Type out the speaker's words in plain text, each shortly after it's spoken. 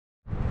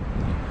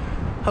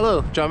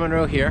Hello, John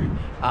Munro here,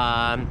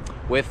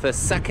 with the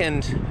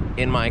second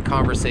in my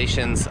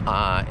conversations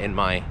in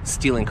my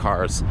Stealing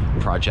Cars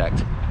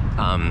project.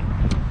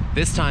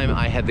 This time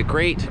I had the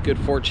good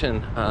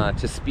fortune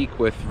to speak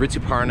with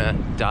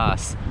Rituparna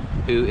Das,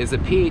 who is a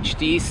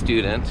PhD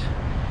student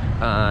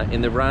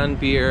in the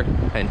Ranbir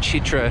and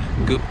Chitra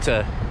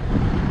Gupta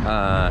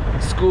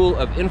School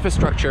of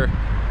Infrastructure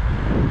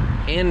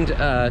and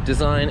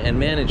Design and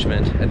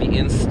Management at the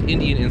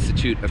Indian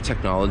Institute of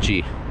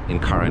Technology in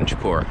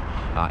Karanjpur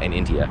in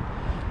India.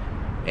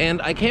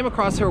 And I came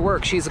across her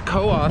work. She's a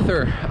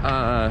co-author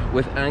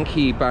with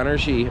Anki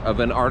Banerjee of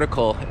an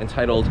article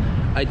entitled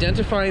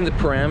Identifying the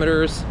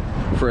Parameters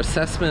for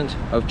Assessment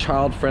of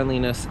Child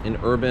Friendliness in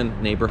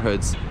Urban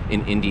Neighborhoods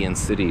in Indian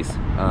Cities.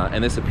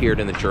 And this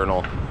appeared in the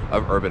Journal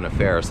of Urban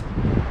Affairs.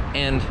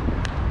 And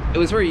it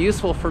was very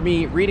useful for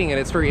me reading it.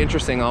 It's very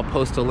interesting. I'll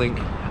post a link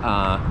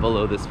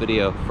below this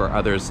video for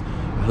others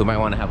who might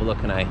want to have a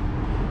look, and I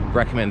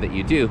recommend that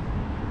you do.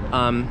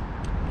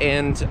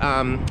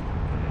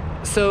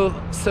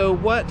 So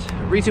what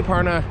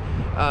Rituparna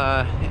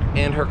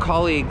and her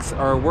colleagues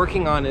are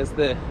working on is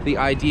the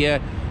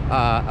idea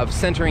of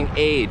centering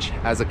age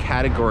as a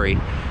category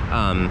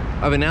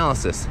of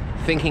analysis,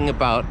 thinking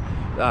about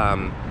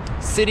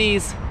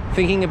cities,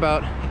 thinking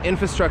about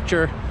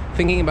infrastructure,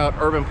 thinking about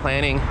urban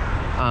planning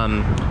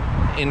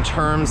in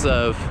terms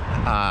of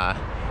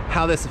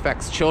how this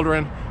affects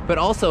children, but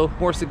also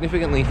more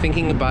significantly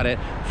thinking about it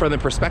from the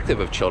perspective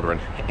of children.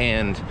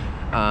 And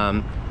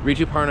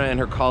Rituparna and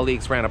her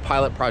colleagues ran a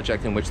pilot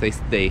project in which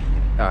they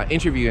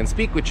interview and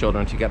speak with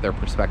children to get their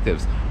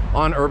perspectives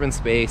on urban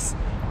space,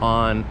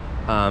 on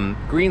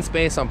green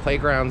space, on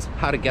playgrounds,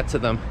 how to get to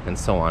them, and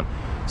so on.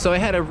 So I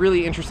had a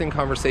really interesting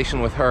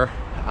conversation with her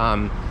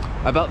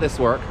about this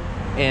work,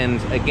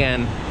 and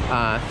again,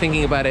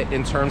 thinking about it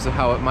in terms of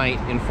how it might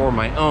inform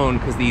my own,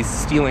 because these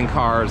Stealing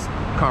Cars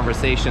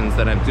conversations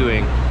that I'm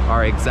doing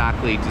are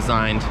exactly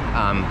designed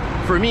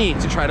for me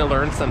to try to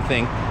learn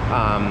something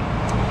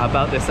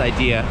about this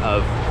idea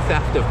of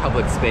theft of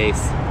public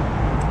space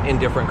in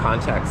different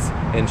contexts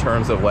in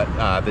terms of what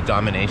the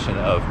domination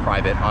of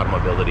private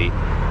automobility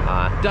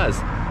does.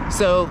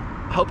 So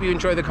hope you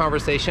enjoy the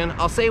conversation.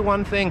 I'll say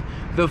one thing,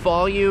 the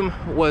volume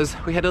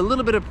we had a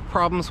little bit of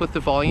problems with the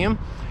volume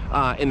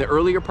in the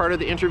earlier part of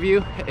the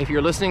interview. If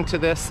you're listening to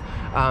this,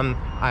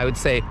 I would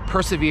say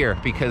persevere,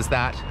 because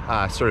that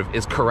sort of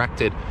is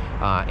corrected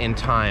in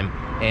time,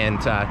 and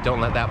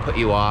don't let that put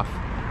you off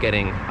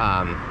getting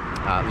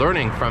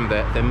learning from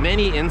the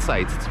many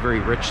insights. It's a very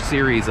rich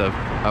series of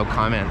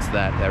comments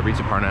that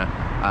Rituparna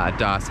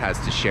Das has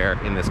to share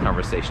in this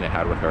conversation I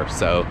had with her.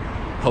 So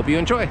hope you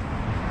enjoy.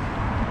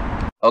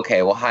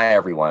 Okay, well, hi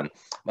everyone.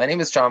 My name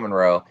is John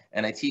Munro,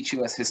 and I teach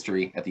US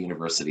history at the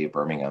University of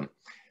Birmingham.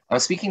 I'm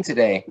speaking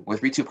today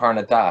with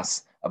Rituparna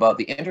Das about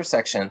the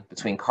intersection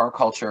between car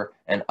culture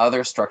and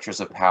other structures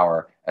of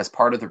power as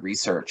part of the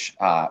research,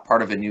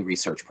 part of a new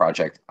research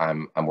project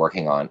I'm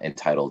working on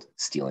entitled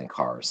Stealing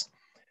Cars.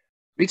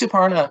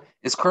 Rituparna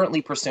is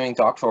currently pursuing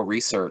doctoral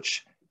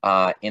research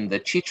in the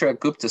Chitra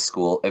Gupta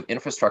School of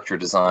Infrastructure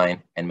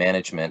Design and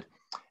Management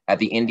at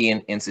the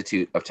Indian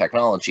Institute of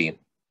Technology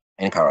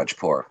in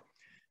Karanjpur.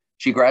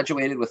 She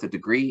graduated with a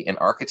degree in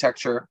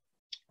architecture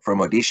from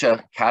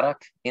Odisha,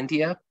 Cuttack,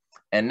 India,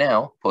 and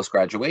now,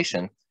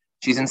 post-graduation,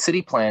 she's in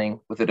city planning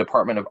with the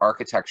Department of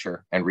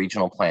Architecture and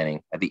Regional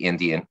Planning at the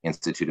Indian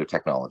Institute of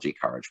Technology,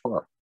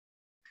 Karanjpur.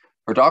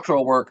 Her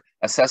doctoral work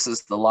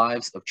assesses the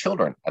lives of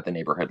children at the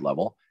neighborhood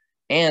level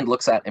and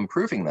looks at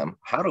improving them,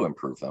 how to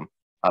improve them,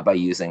 by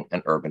using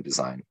an urban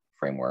design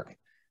framework.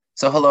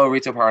 So hello,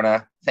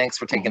 Rituparna. Thanks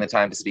for taking the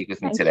time to speak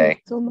with me today.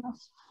 Thank you so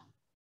much.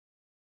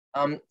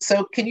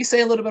 So can you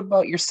say a little bit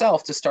about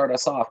yourself to start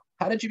us off?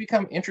 How did you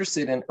become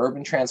interested in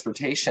urban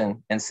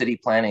transportation and city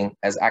planning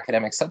as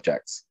academic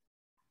subjects?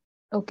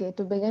 Okay,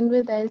 to begin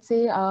with, I'll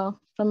say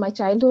from my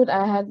childhood,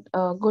 I had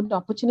a good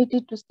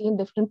opportunity to stay in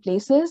different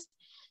places.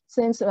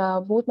 Since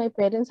both my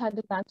parents had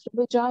a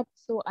transferable job,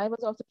 so I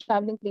was also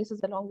traveling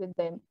places along with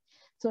them.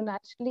 So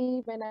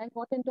naturally, when I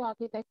got into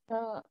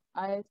architecture,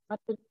 I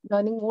started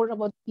learning more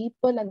about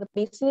people and the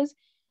places.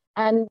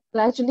 And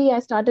gradually, I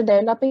started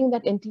developing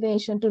that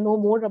inclination to know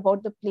more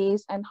about the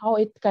place and how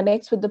it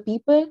connects with the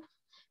people.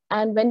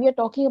 And when we are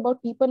talking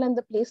about people and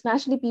the place,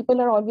 naturally,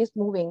 people are always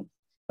moving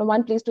from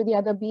one place to the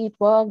other, be it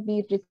work, be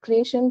it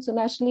recreation. So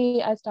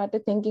naturally, I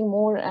started thinking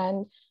more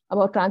and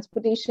about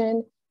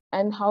transportation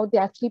and how they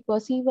actually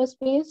perceive a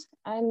space.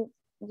 And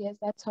yes,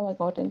 that's how I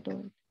got into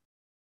it.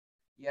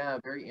 Yeah,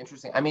 very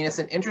interesting. I mean, it's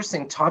an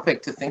interesting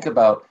topic to think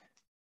about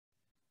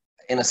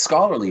in a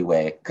scholarly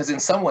way, because in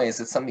some ways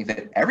it's something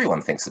that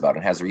everyone thinks about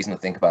and has reason to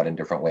think about in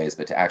different ways,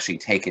 but to actually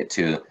take it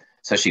to,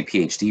 especially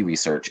PhD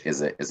research,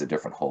 is a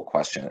different whole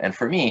question. And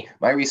for me,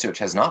 my research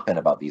has not been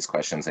about these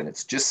questions, and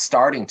it's just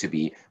starting to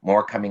be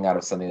more coming out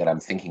of something that I'm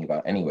thinking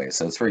about anyway.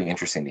 So it's very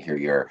interesting to hear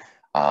your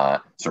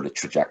sort of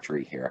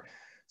trajectory here.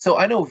 So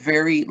I know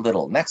very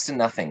little, next to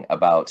nothing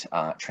about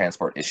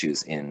transport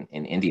issues in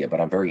India,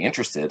 but I'm very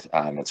interested,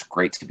 and it's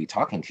great to be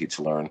talking to you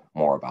to learn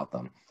more about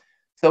them.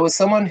 So as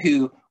someone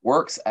who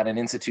works at an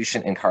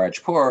institution in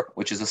Kharagpur,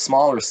 which is a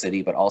smaller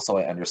city, but also,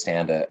 I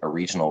understand, a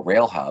regional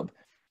rail hub.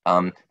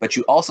 But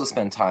you also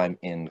spend time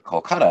in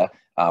Kolkata,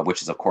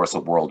 which is, of course, a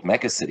world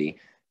megacity.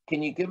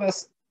 Can you give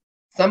us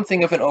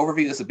something of an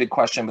overview? This is a big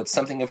question, but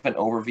something of an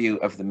overview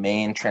of the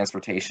main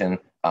transportation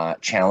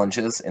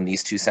challenges in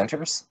these two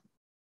centers?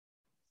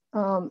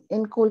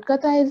 In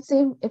Kolkata, I'll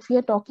say if we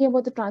are talking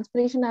about the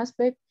transportation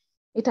aspect,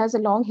 it has a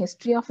long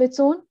history of its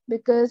own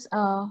because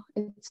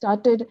it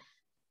started,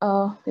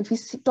 if we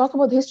talk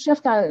about the history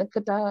of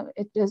Calcutta,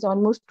 it is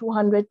almost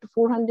 200 to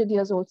 400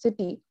 years old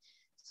city.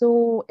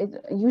 So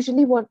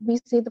usually what we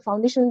say the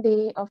foundation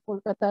day of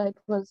Kolkata, it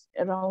was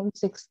around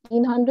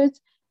 1600s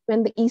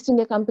when the East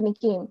India Company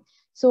came.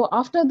 So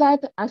after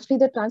that, actually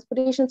the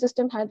transportation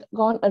system had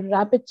gone a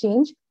rapid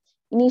change.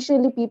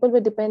 Initially, people were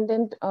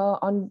dependent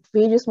on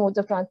various modes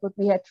of transport.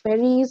 We had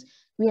ferries,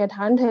 we had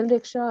handheld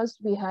rickshaws,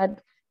 we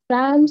had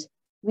trams,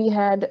 we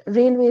had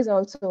railways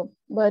also.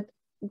 But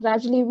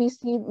gradually, we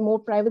see more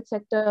private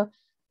sector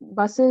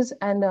buses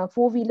and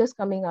four-wheelers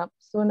coming up.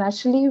 So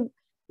naturally,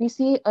 we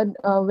see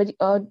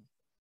a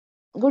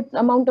good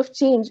amount of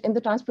change in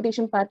the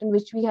transportation pattern,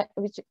 which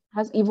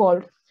has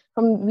evolved.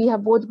 We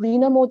have both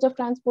greener modes of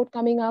transport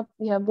coming up.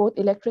 We have both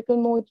electrical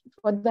modes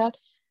for that.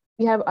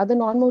 We have other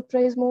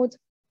non-motorized modes.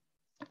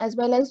 As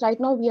well as right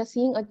now, we are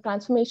seeing a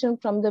transformation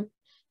from the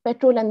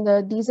petrol and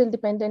the diesel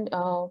dependent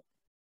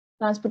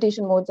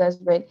transportation modes as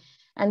well.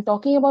 And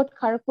talking about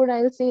Kharagpur,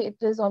 I'll say it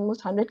is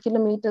almost 100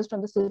 kilometers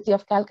from the city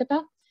of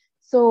Calcutta.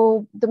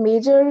 So the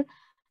major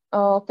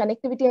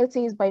connectivity, I'll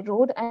say, is by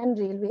road and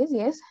railways,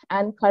 yes.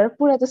 And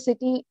Kharagpur as a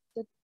city,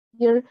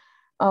 here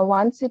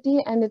one city,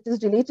 and it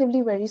is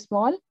relatively very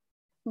small.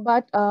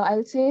 But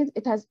I'll say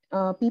it has,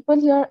 people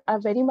here are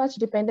very much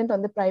dependent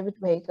on the private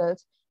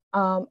vehicles.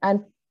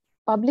 And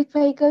public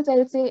vehicles, I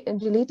would say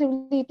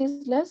relatively it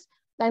is less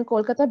than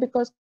Kolkata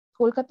because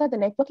Kolkata, the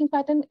networking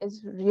pattern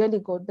is really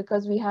good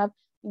because we have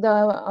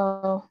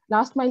the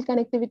last mile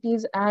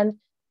connectivities and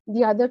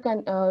the other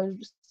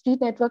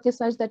street network is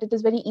such that it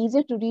is very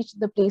easy to reach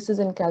the places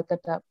in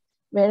Calcutta.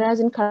 Whereas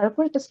in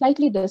Kharagpur, it is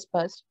slightly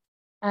dispersed.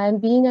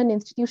 And being an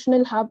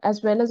institutional hub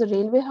as well as a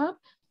railway hub,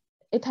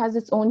 it has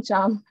its own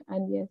charm,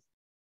 and yes.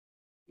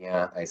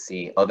 Yeah, I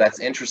see. Oh, that's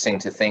interesting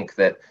to think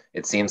that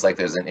it seems like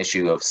there's an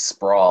issue of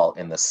sprawl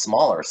in the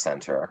smaller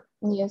center.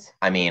 Yes.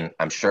 I mean,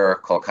 I'm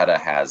sure Kolkata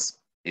has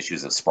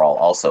issues of sprawl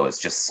also. It's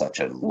just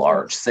such a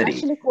large city.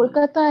 Actually,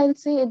 Kolkata, I'll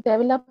say it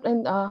developed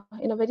in a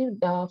very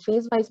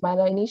phase-wise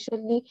manner.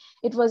 Initially,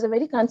 it was a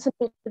very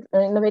concentrated,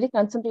 in a very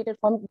concentrated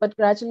form, but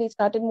gradually it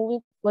started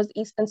moving towards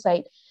the eastern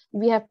side.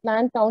 We have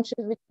planned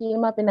townships which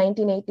came up in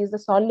 1980s, the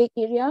Salt Lake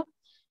area.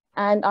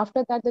 And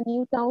after that, the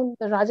new town,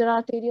 the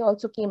Rajarat area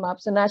also came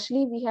up. So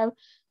naturally, we have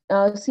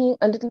seen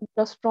a little bit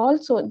of sprawl.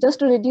 So just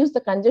to reduce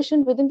the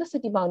congestion within the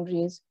city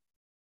boundaries.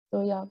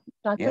 So yeah,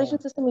 transportation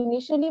system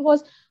initially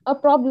was a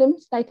problem,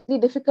 slightly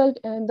difficult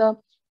in the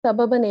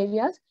suburban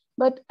areas.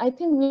 But I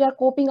think we are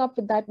coping up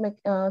with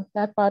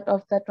that part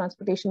of the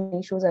transportation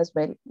issues as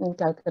well in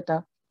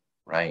Calcutta.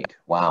 Right.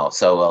 Wow.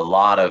 So a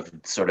lot of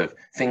sort of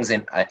things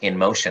in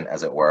motion,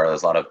 as it were.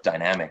 There's a lot of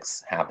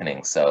dynamics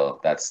happening. So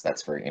that's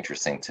very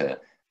interesting to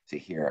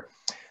hear.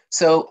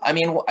 So, I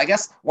mean, I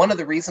guess one of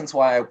the reasons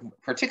why I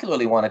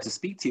particularly wanted to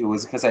speak to you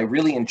was because I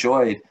really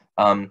enjoyed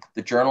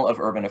the Journal of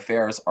Urban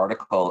Affairs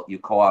article you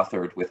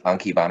co-authored with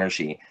Anki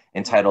Banerjee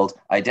entitled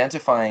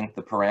Identifying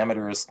the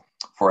Parameters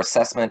for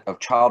Assessment of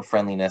Child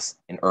Friendliness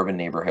in Urban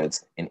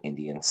Neighborhoods in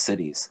Indian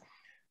Cities.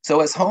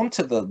 So as home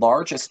to the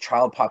largest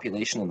child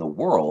population in the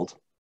world,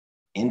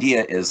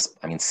 India is,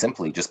 I mean,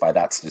 simply just by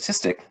that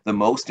statistic, the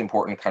most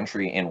important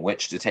country in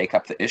which to take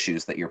up the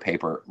issues that your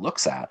paper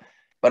looks at.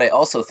 But I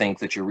also think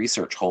that your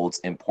research holds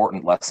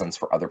important lessons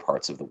for other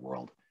parts of the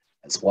world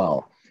as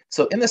well.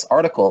 So in this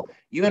article,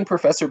 you and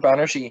Professor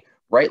Banerjee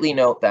rightly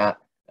note that,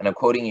 and I'm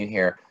quoting you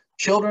here,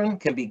 children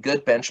can be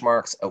good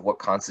benchmarks of what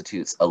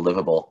constitutes a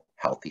livable,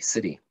 healthy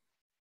city.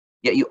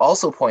 Yet you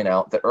also point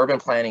out that urban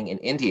planning in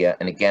India,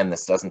 and again,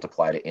 this doesn't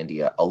apply to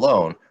India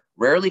alone,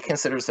 rarely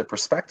considers the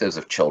perspectives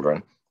of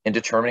children in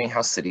determining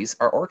how cities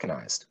are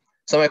organized.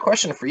 So my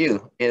question for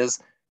you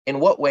is, in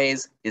what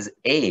ways is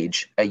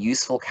age a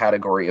useful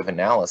category of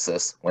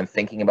analysis when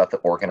thinking about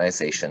the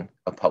organization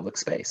of public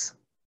space?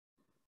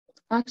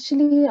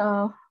 Actually,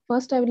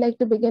 first I would like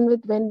to begin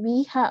with when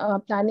we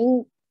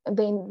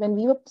when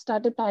we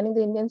started planning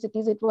the Indian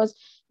cities, it was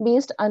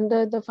based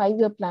under the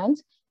 5-year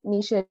plans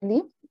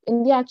initially.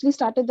 India actually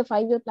started the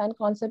 5-year plan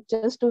concept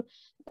just to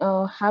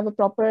have a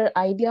proper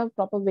idea,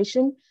 proper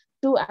vision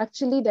to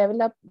actually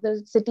develop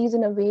the cities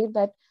in a way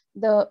that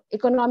the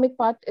economic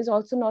part is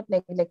also not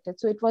neglected.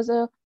 So it was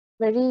a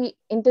very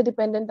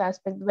interdependent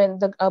aspect when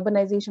the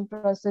urbanization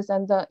process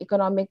and the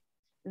economic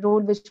role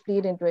which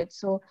played into it.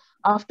 So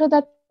after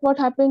that, what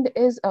happened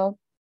is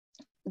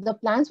the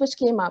plans which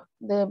came up,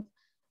 the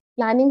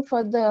planning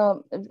for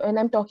when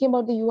I'm talking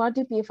about the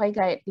URD-PFI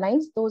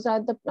guidelines, those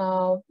are the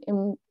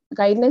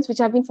guidelines which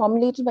have been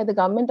formulated by the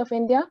government of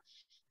India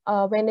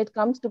when it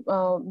comes to,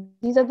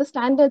 these are the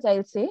standards,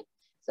 I'll say,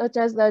 such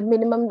as the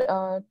minimum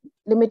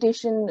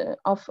limitation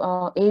of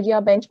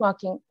area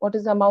benchmarking. What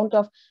is the amount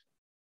of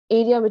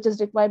area which is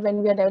required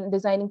when we are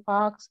designing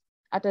parks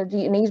at a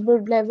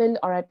neighborhood level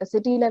or at a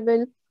city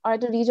level or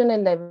at a regional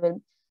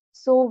level.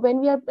 So when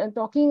we are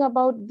talking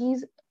about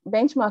these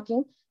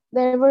benchmarking,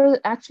 there were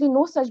actually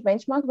no such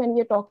benchmark when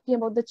we are talking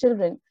about the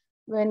children.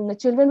 When the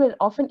children were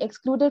often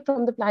excluded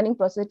from the planning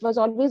process, it was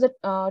always a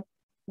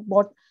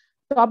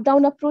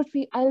top-down approach,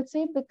 I'll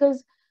say,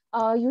 because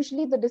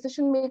usually the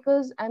decision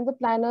makers and the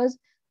planners,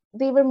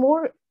 they were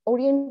more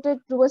oriented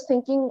towards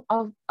thinking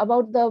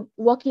about the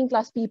working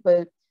class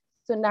people.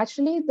 So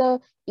naturally, the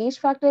age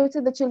factor, I would say,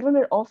 the children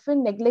were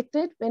often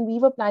neglected when we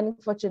were planning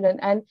for children.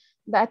 And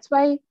that's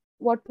why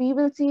what we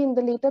will see in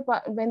the later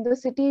part, when the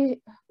city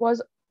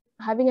was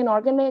having an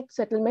organic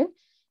settlement,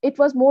 it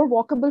was more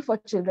walkable for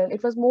children.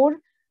 It was more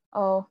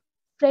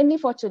friendly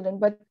for children.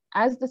 But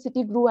as the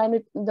city grew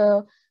and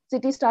the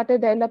city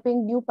started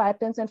developing new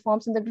patterns and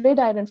forms in the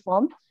gridiron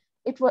form,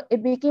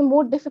 it became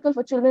more difficult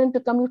for children to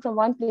commute from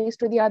one place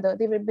to the other.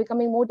 They were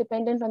becoming more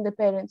dependent on their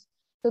parents.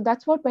 So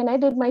that's what, when I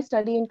did my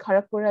study in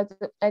Kharagpur,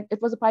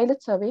 it was a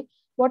pilot survey,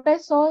 what I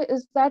saw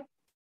is that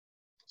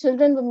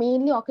children were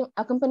mainly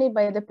accompanied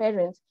by their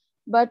parents.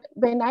 But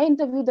when I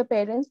interviewed the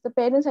parents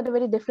had a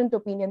very different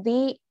opinion.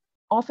 They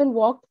often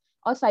walked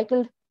or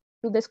cycled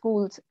to the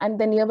schools and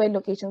the nearby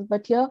locations.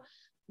 But here,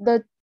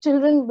 the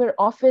children were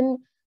often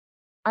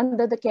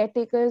under the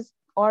caretakers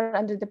or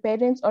under the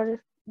parents,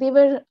 or they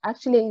were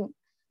actually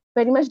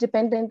very much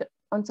dependent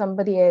on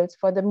somebody else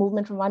for the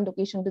movement from one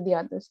location to the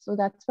other. So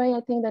that's why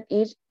I think that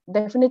age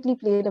definitely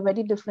played a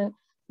very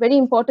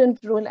important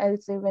role, I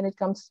would say, when it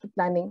comes to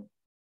planning.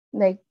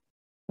 Like,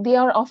 they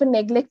are often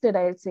neglected,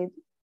 I would say,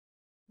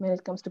 when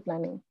it comes to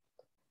planning.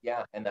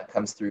 Yeah, and that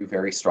comes through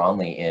very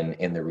strongly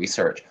in the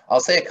research. I'll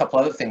say a couple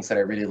other things that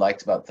I really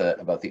liked about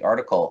the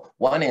article.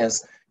 One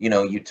is,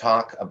 you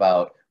talk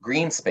about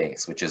green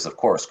space, which is, of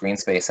course, green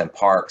space and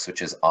parks,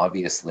 which is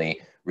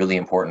obviously really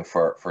important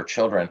for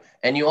children.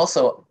 And you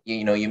also,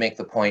 you make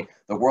the point,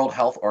 the World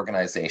Health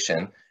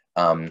Organization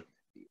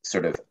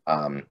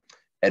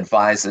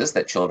advises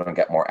that children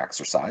get more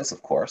exercise,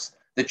 of course.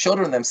 The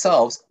children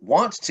themselves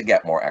want to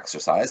get more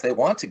exercise. They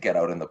want to get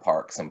out in the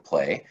parks and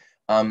play.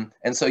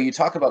 And so you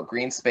talk about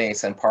green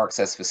space and parks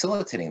as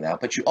facilitating that,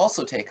 but you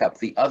also take up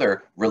the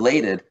other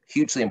related,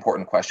 hugely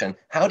important question: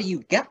 how do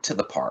you get to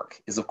the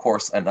park? Is, of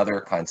course, another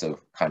kind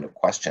of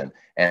question.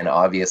 And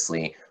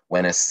obviously,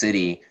 when a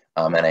city,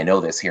 and I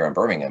know this here in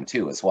Birmingham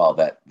too, as well,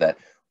 that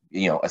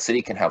a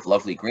city can have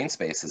lovely green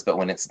spaces, but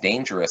when it's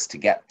dangerous to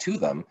get to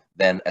them,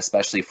 then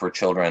especially for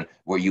children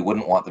where you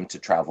wouldn't want them to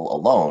travel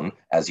alone,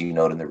 as you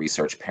note in the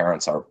research,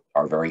 parents are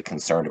very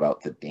concerned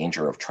about the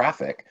danger of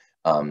traffic.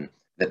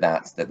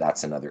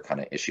 That's another kind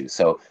of issue.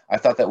 So I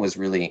thought that was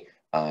really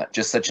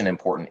just such an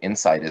important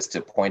insight, is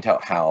to point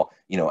out how,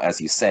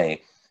 as you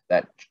say,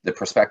 that the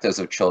perspectives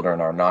of children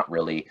are not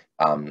really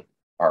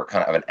are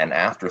kind of an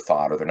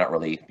afterthought, or they're not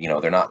really,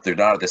 they're not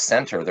at the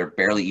center. They're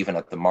barely even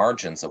at the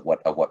margins of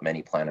what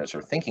many planners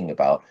are thinking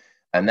about.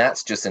 And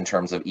that's just in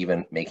terms of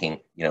even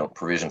making,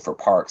 provision for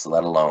parks,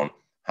 let alone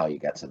how you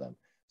get to them.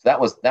 So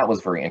that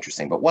was very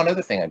interesting. But one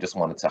other thing I just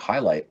wanted to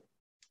highlight: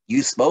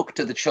 you spoke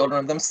to the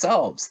children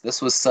themselves.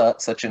 This was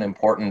such an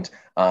important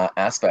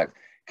aspect.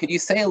 Could you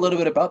say a little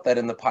bit about that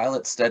in the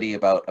pilot study,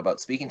 about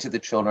speaking to the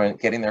children,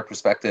 getting their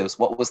perspectives?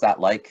 What was that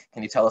like?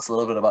 Can you tell us a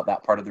little bit about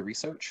that part of the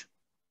research?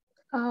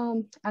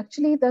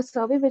 Actually, the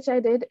survey which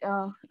I did,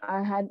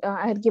 I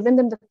had given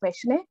them the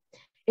questionnaire.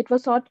 It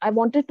was thought I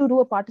wanted to do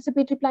a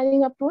participatory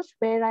planning approach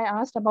where I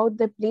asked about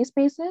the play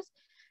spaces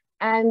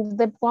and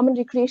the common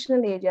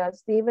recreational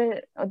areas.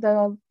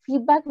 The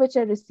feedback which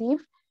I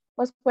received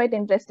was quite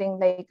interesting.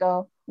 Like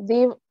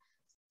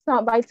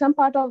by some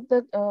part of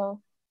the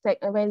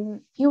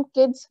when few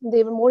kids,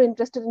 they were more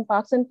interested in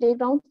parks and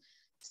playgrounds.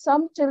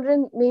 Some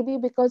children, maybe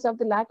because of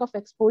the lack of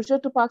exposure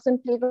to parks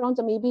and playgrounds,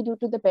 or maybe due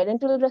to the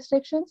parental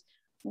restrictions,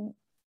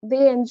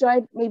 they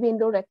enjoyed maybe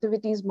indoor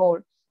activities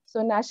more.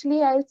 So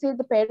naturally, I would say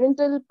the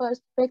parental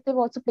perspective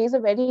also plays a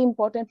very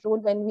important role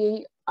when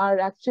we are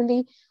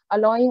actually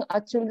allowing our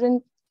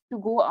children to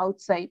go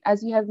outside.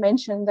 As you have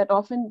mentioned, that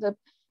often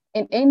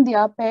in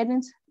India,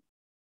 parents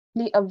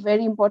play a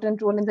very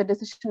important role in the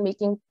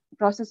decision-making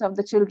process of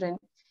the children.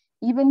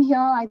 Even here,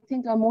 I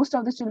think most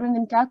of the children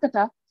in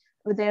Calcutta,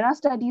 there are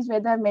studies where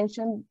they have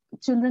mentioned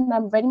children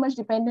are very much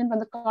dependent on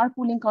the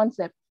carpooling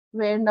concept,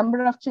 where a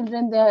number of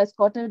children, they are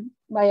escorted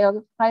by a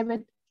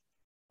privately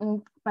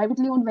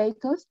owned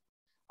vehicles,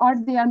 or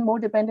they are more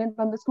dependent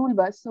on the school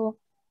bus. So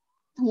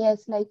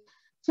yes, like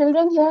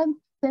children here,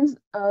 since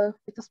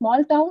it's a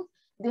small town,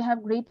 they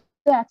have greater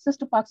access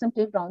to parks and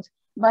playgrounds.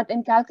 But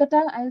in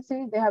Calcutta, I'll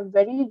say they have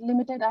very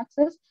limited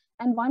access.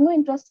 And one more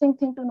interesting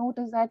thing to note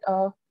is that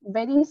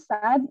very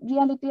sad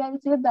reality, I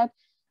would say, that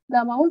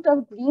the amount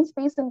of green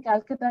space in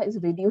Calcutta is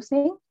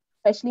reducing,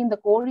 especially in the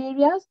core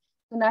areas.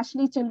 So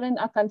naturally, children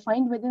are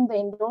confined within the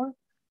indoor,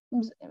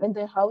 in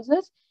their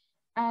houses.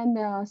 And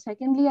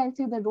secondly, I'd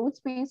say the road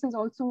space is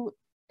also,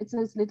 it's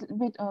a little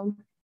bit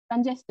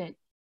congested.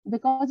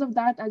 Because of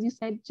that, as you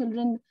said,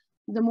 children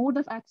the mode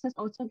of access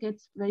also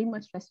gets very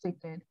much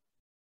restricted.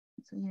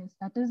 So yes,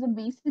 that is the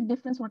basic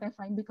difference what I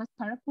find, because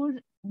Kharagpur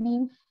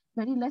being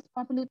very less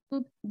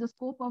populated, the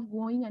scope of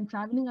going and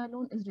traveling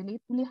alone is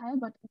relatively high,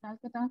 but in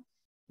Calcutta,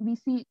 we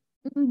see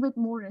a little bit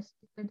more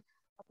restricted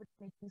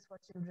opportunities for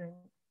children.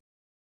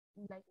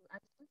 Like I'm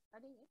still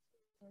studying it, so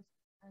yes,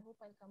 I hope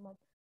I'll come up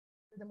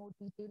with a more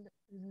detailed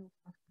review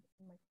after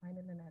my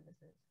final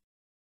analysis.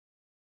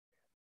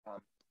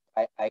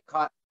 I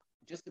caught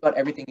just about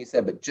everything you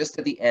said, but just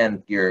at the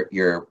end,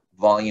 your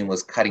volume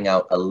was cutting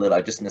out a little.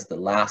 I just missed the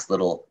last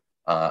little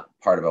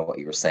part about what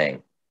you were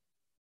saying.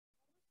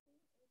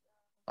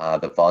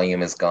 The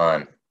volume is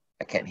gone.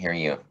 I can't hear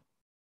you.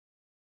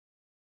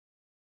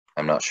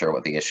 I'm not sure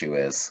what the issue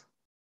is.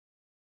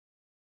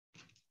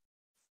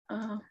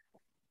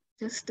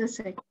 Just a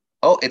sec.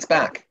 Oh, it's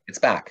back. It's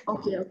back.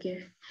 Okay,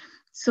 okay.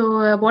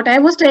 So what I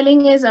was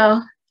telling is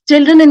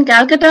children in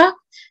Calcutta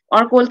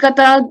or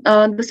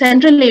Kolkata, the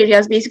central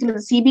areas, basically the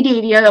CBD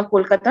area of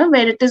Kolkata,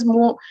 where it is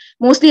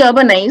mostly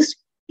urbanized,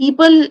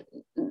 people,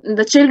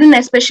 the children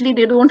especially,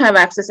 they don't have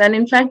access. And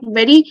in fact,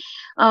 very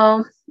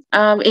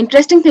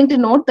interesting thing to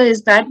note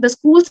is that the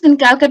schools in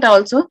Calcutta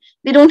also,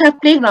 they don't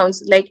have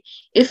playgrounds. Like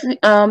if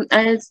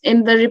as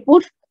in the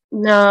report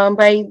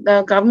by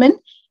the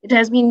government, it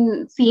has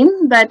been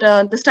seen that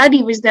the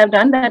study which they have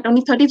done, that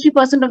only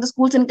 33% of the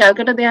schools in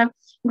Calcutta, they have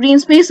green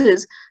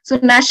spaces. So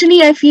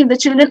naturally, I feel the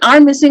children are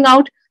missing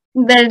out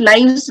their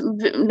lives,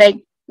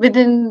 like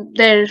within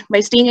their, by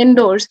staying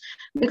indoors.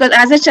 Because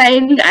as a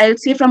child, I'll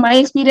say from my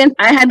experience,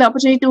 I had the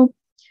opportunity to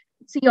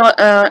see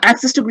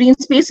access to green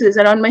spaces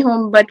around my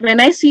home. But when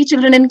I see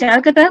children in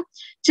Calcutta,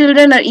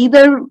 children are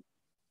either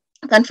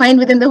confined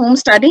within the home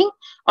studying,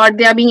 or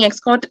they are being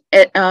escorted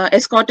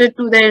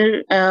to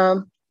their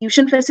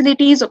tuition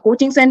facilities or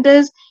coaching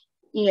centers.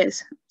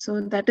 Yes,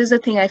 so that is the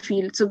thing I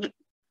feel. So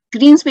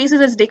green spaces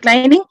is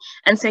declining,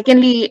 and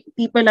secondly,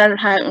 people are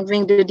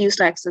having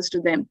reduced access to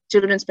them,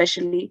 children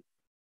especially.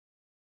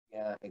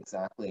 Yeah,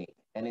 exactly.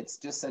 And it's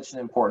just such an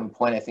important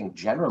point, I think,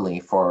 generally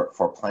for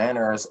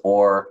planners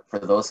or for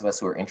those of us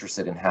who are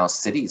interested in how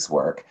cities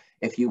work.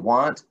 If you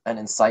want an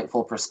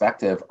insightful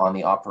perspective on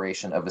the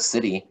operation of a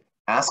city,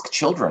 ask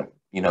children.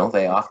 You know,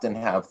 they often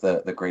have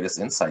the greatest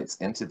insights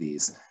into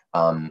these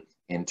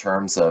in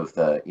terms of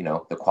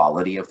the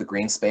quality of the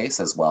green space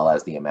as well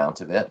as the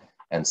amount of it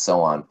and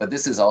so on. But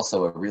this is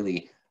also a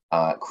really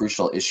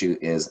crucial issue,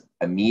 is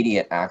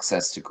immediate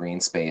access to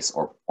green space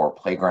or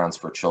playgrounds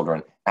for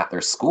children at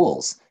their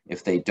schools.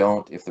 If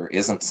there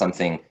isn't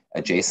something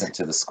adjacent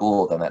to the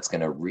school, then that's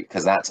going to,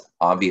 because that's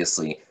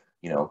obviously,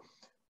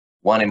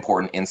 one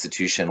important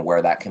institution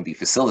where that can be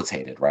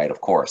facilitated, right?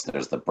 Of course,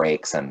 there's the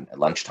breaks and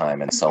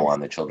lunchtime and so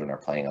on. The children are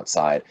playing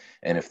outside.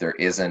 And if there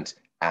isn't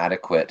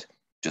adequate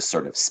just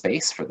sort of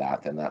space for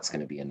that, then that's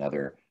going to be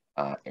another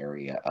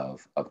area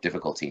of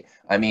difficulty.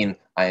 I mean,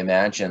 I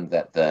imagine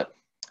that the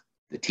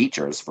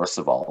teachers, first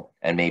of all,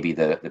 and maybe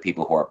the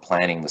people who are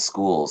planning the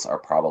schools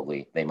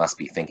they must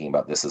be thinking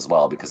about this as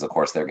well, because of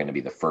course they're going to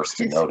be the first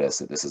to notice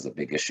that this is a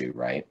big issue,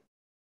 right?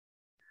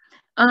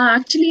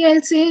 Actually,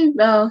 I'll say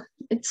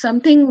it's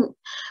something,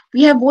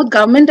 we have both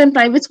government and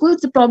private schools.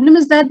 The problem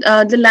is that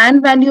the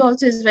land value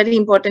also is very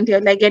important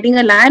here. Like getting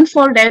a land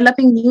for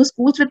developing new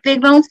schools with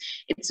playgrounds,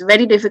 it's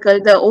very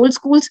difficult. The old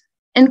schools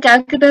in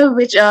Calcutta,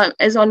 which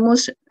is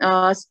almost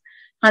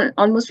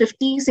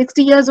 50,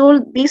 60 years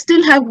old, they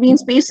still have green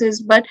spaces,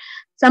 but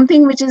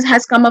something which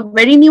has come up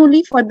very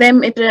newly for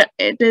them, it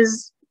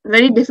is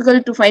very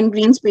difficult to find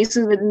green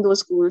spaces within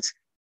those schools.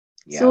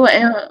 Yeah. So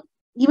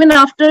even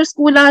after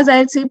school hours,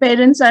 I'd say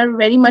parents are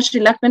very much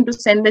reluctant to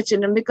send their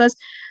children, because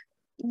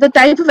the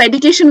type of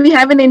education we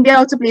have in India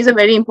also plays a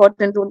very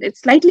important role.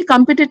 It's slightly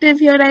competitive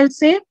here, I'll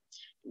say.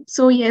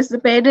 So yes, the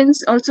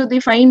parents also, they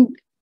find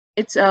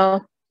it's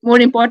more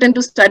important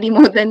to study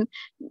more than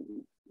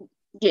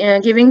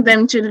giving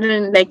them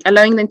children, like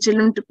allowing them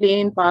children to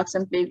play in parks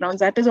and playgrounds.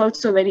 That is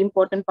also a very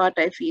important part,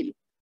 I feel.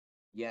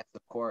 Yes,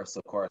 of course.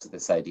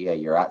 This idea,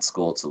 you're at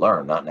school to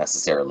learn, not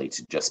necessarily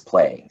to just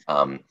play.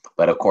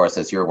 But of course,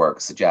 as your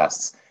work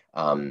suggests,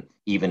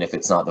 even if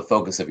it's not the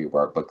focus of your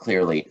work, but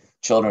clearly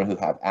children who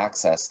have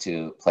access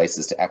to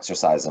places to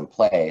exercise and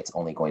play, it's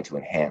only going to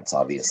enhance,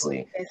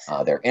 obviously,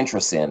 their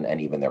interest in and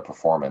even their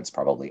performance,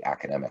 probably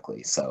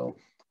academically. So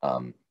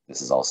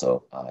this is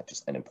also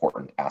just an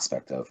important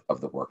aspect of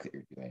the work that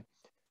you're doing.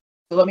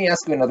 So let me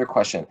ask you another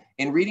question.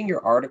 In reading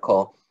your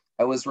article,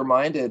 I was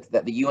reminded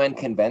that the UN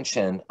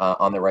Convention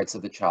on the Rights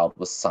of the Child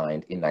was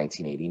signed in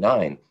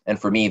 1989. And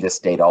for me, this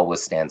date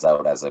always stands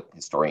out as a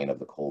historian of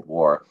the Cold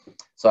War.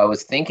 So I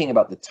was thinking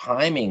about the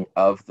timing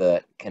of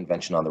the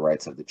Convention on the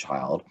Rights of the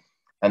Child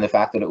and the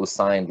fact that it was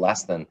signed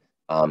less than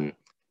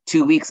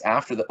 2 weeks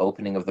after the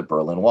opening of the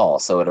Berlin Wall.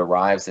 So it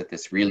arrives at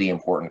this really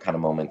important kind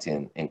of moment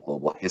in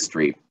global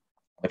history,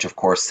 which of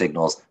course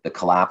signals the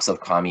collapse of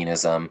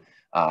communism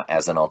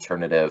as an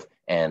alternative,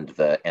 and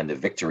the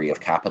victory of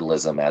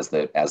capitalism as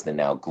the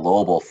now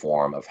global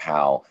form of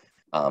how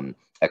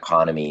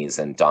economies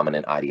and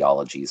dominant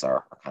ideologies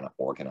are kind of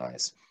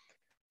organized.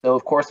 So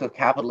of course, with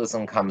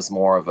capitalism comes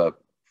more of a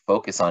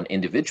focus on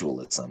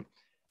individualism.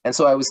 And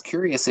so I was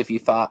curious if you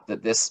thought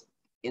that this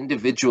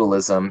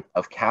individualism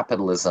of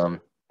capitalism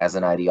as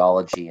an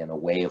ideology and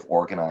a way of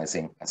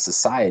organizing a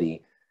society,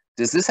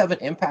 does this have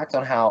an impact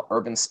on how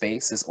urban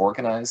space is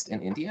organized in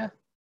India?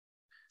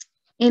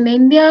 In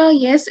India,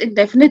 yes, it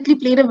definitely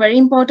played a very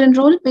important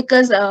role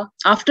because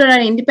after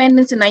our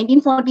independence in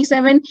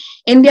 1947,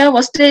 India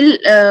was still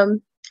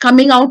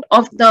coming out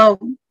of the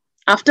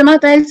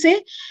aftermath, I'll say.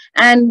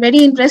 And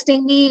very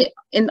interestingly,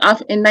 in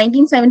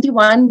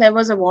 1971, there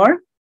was a war.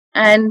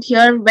 And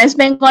here, West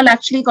Bengal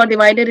actually got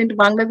divided into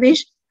Bangladesh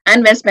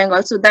and West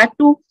Bengal. So that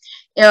too,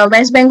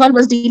 West Bengal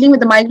was dealing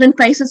with the migrant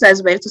crisis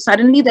as well. So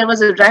suddenly there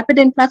was a rapid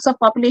influx of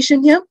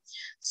population here.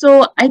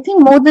 So I think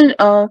more than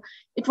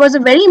it was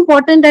a very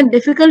important and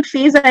difficult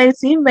phase, I'll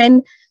say,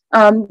 when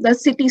the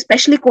city,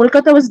 especially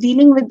Kolkata, was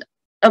dealing with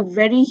a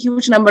very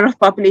huge number of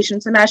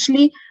populations. And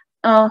actually,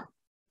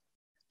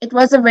 it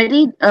was a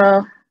very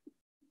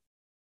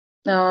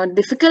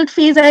difficult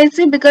phase, I'll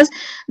say, because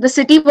the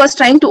city was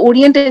trying to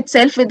orient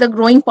itself with the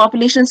growing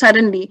population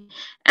suddenly.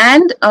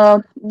 And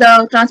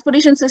the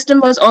transportation system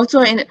was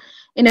also in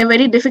a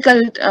very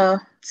difficult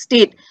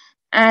state.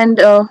 And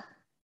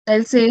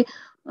I'll say,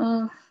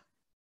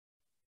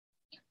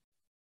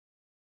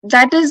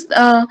 that is,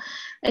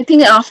 I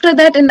think after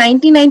that in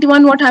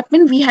 1991, what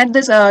happened? We had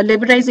this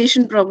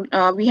liberalization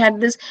problem. We had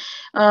this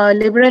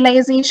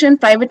liberalization,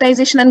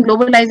 privatization, and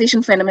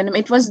globalization phenomenon.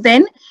 It was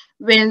then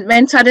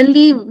when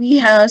suddenly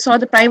we saw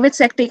the private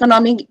sector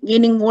economy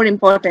gaining more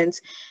importance,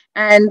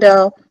 and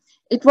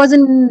it was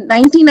in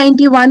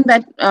 1991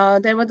 that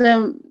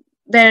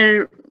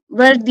there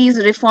were these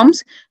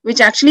reforms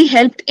which actually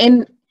helped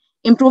in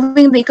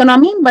improving the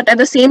economy, but at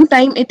the same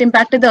time, it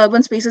impacted the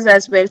urban spaces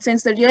as well.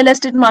 Since the real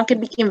estate market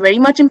became very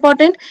much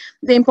important,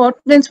 the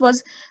importance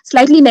was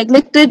slightly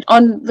neglected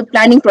on the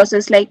planning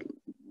process. Like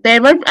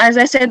there were, as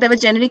I said, there were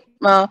generic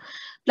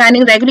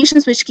planning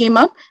regulations which came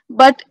up,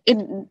 but it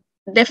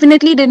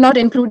definitely did not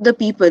include the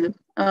people.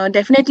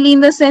 Definitely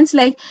in the sense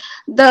like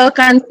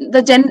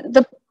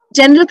the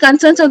general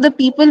concerns of the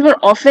people were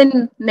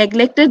often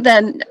neglected.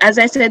 Then, as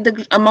I said,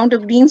 the amount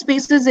of green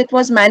spaces, it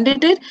was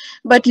mandated,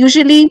 but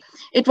usually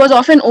it was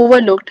often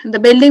overlooked. The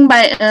building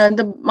by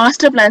the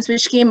master plans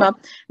which came up,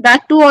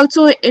 that too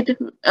also it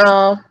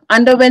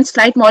underwent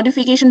slight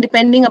modification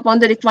depending upon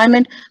the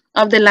requirement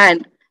of the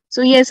land.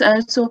 So yes,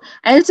 so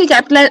I'll say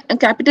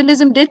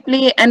capitalism did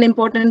play an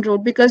important role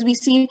because we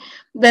see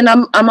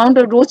the amount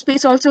of road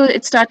space also,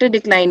 it started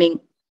declining.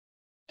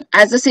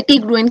 As the city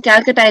grew in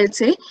Calcutta, I'll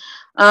say,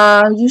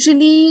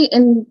 usually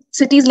in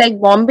cities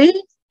like Bombay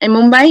and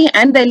Mumbai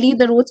and Delhi,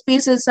 the road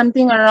space is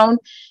something around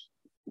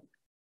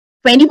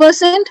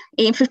 20%,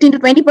 15 to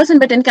 20%.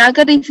 But in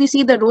Calcutta, if you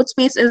see, the road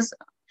space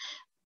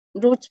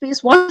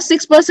was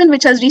 6%,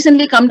 which has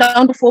recently come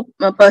down to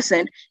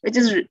 4%, which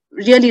is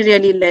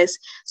really less.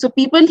 So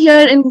people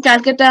here in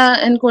Calcutta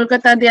and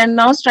Kolkata, they are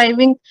now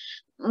striving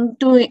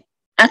to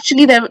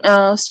actually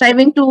they're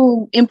striving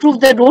to improve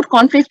the road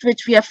conflict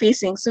which we are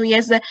facing. So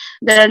yes,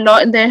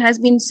 there has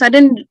been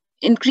sudden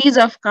increase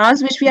of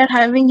cars which we are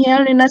having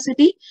here in our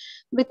city,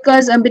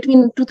 because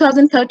between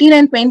 2013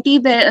 and 20,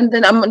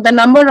 the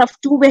number of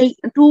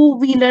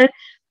two-wheeler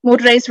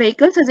motorized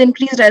vehicles has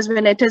increased as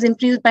well. It has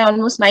increased by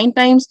almost 9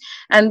 times,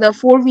 and the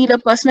four-wheeler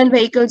personal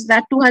vehicles,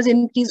 that too has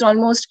increased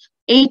almost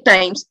 8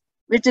 times,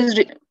 which is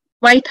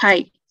quite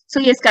high. So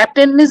yes,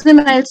 capitalism,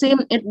 I'll say,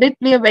 it did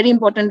play a very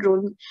important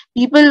role.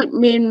 People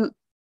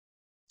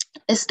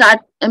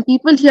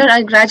people here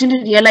are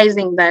gradually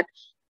realizing that,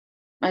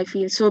 I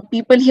feel. So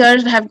people here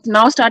have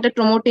now started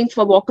promoting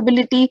for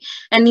walkability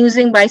and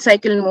using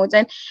bicycle modes.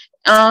 And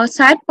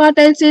sad part,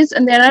 I'll say, is,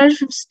 and there are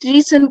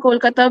streets in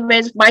Kolkata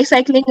where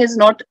bicycling is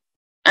not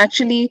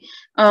actually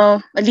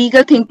a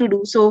legal thing to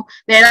do. So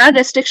there are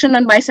restrictions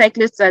on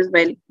bicyclists as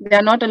well. They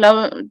are not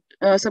allowed,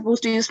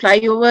 supposed to use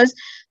flyovers.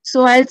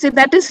 So I'll say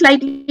that is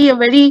slightly a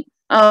very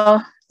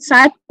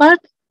sad part.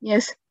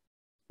 Yes,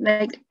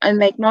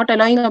 like not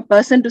allowing a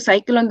person to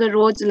cycle on the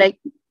roads, like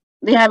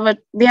they have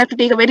to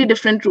take a very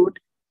different route.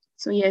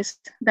 So yes,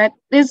 that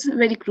is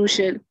very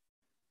crucial.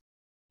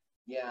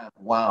 Yeah,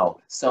 wow.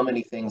 So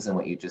many things in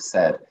what you just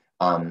said.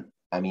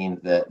 I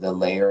mean, the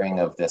layering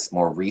of this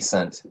more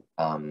recent,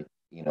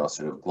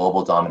 sort of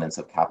global dominance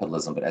of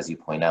capitalism, but as you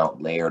point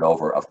out, layered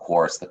over, of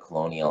course, the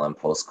colonial and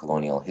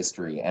post-colonial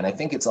history. And I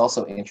think it's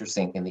also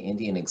interesting in the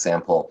Indian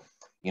example,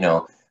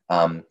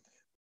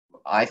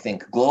 I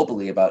think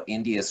globally about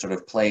India's sort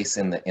of place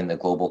in the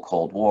global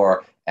Cold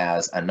War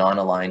as a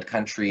non-aligned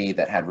country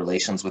that had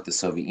relations with the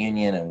Soviet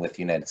Union and with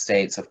the United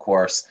States, of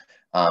course.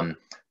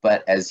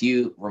 But as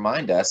you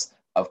remind us,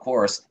 of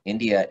course,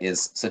 India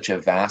is such a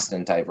vast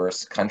and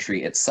diverse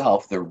country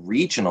itself. The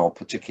regional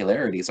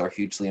particularities are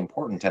hugely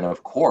important. And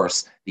of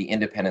course, the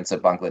independence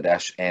of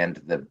Bangladesh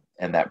and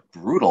that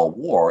brutal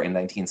war in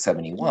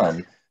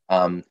 1971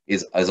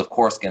 is of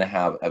course going to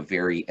have a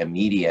very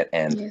immediate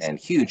and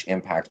huge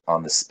impact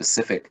on the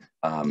specific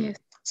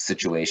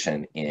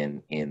situation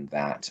in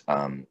that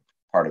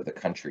part of the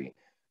country.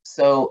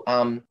 So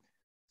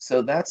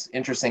So that's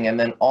interesting. And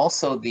then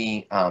also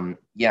the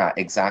yeah,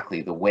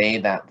 exactly, the way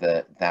that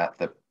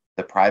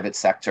the private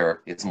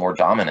sector is more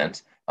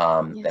dominant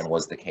Yes. than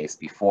was the case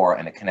before,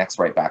 and it connects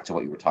right back to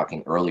what you were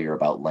talking earlier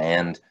about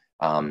land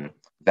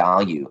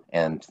value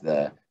and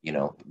the, you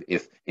know,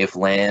 if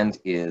land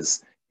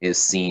is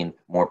seen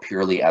more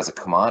purely as a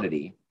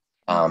commodity,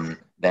 Yes.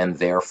 then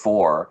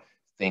therefore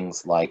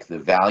things like the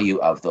value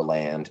of the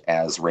land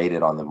as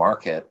rated on the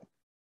market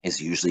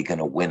is usually going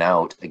to win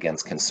out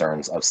against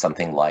concerns of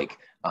something like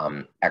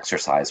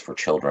exercise for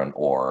children,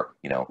 or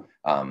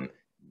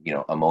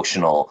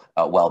emotional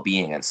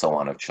well-being and so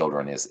on of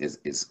children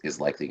is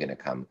likely going to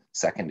come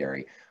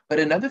secondary. But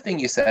another thing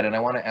you said, and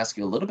I want to ask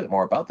you a little bit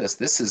more about this.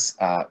 This is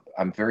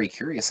I'm very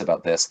curious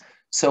about this.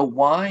 So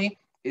why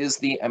is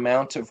the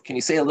amount of, can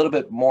you say a little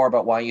bit more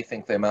about why you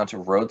think the amount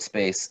of road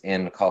space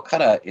in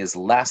Calcutta is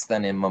less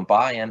than in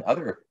Mumbai and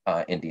other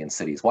Indian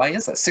cities? Why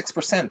is that?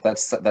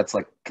 6%, that's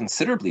like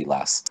considerably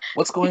less.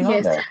 What's going on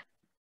Yes. there?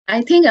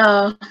 I think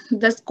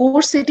the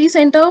core city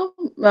center,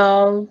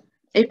 uh,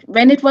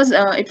 it was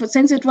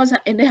since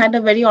it had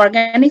a very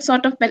organic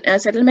sort of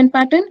settlement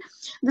pattern.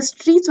 The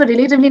streets were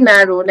relatively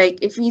narrow. Like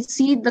if we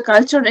see the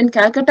culture in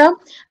Calcutta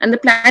and the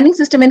planning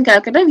system in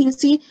Calcutta, we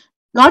see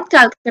North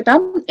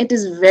Calcutta. It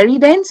is very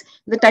dense.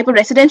 The type of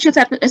residential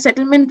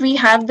settlement we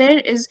have there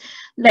is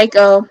like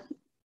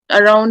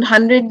around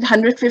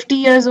 100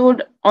 years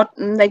old, or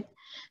like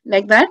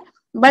that.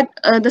 But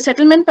the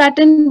settlement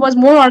pattern was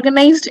more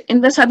organized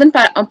in the southern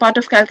part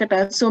of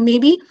Calcutta. So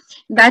maybe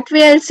that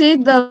way I'll say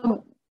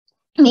the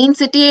main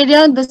city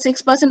area, the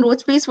 6% road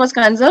space was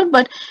conserved.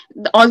 But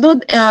although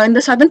in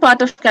the southern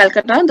part of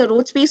Calcutta, the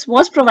road space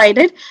was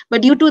provided,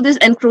 but due to this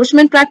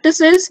encroachment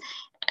practices,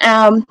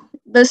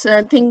 this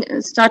thing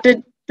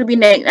started to be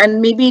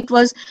and maybe it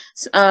was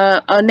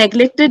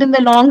neglected in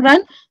the long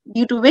run,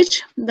 due to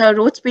which the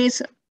road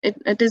space,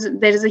 it is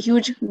there is a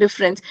huge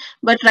difference.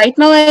 But right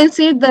now I'll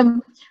say the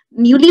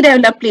newly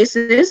developed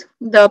places,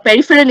 the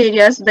peripheral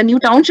areas, the new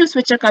townships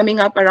which are coming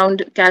up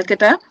around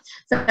Calcutta,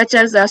 such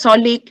as Salt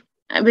Lake,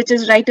 which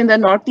is right in the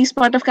northeast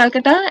part of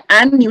Calcutta,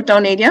 and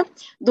Newtown area.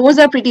 Those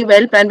are pretty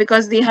well planned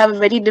because they have a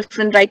very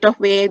different right of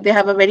way. They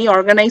have a very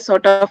organized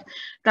sort of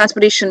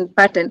transportation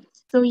pattern.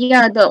 So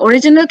yeah, the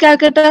original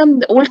Calcutta,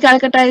 the old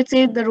Calcutta, I'd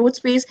say the road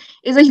space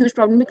is a huge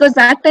problem, because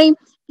that time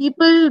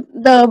people,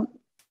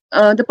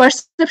 the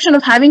perception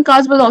of having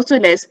cars was also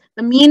less.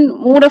 The main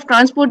mode of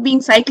transport being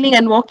cycling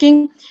and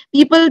walking,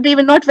 people, they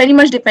were not very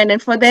much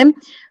dependent. For them,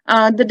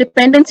 the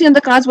dependency on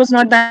the cars was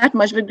not that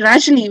much. But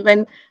gradually,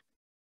 when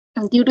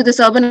due to this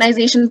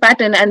urbanization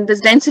pattern and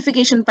this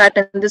densification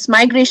pattern, this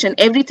migration,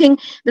 everything,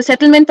 the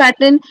settlement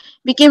pattern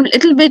became a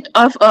little bit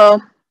of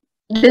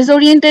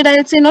disoriented.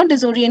 I'll say not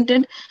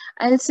disoriented.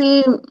 I'll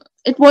say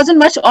it wasn't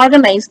much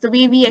organized the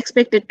way we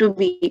expect it to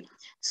be.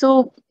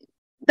 So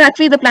that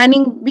way, the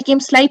planning became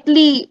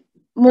slightly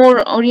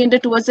more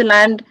oriented towards the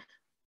land,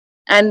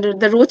 and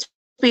the road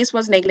space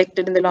was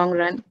neglected in the long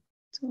run.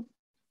 So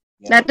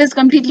Yeah. that is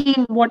completely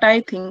what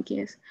I think.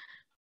 Yes.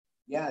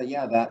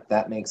 Yeah,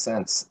 that makes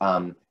sense.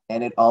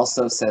 And it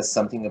also says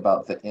something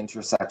about the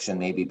intersection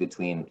maybe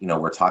between,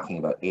 we're talking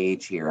about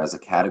age here as a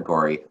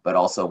category, but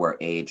also where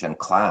age and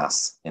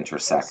class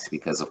intersect,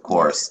 because of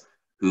course,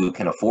 who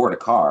can afford a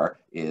car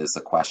is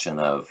a question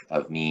of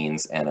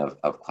means and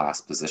of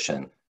class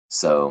position.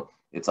 So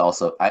it's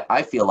also,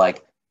 I feel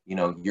like,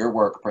 your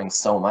work brings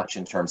so much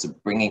in terms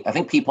of bringing, I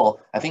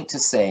think to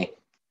say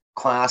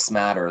class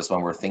matters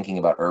when we're thinking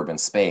about urban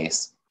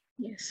space,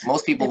 Yes.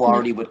 most people Definitely.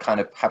 already would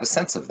kind of have a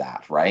sense of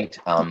that, right?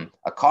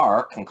 A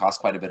car can cost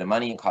quite a bit of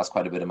money and cost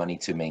quite a bit of money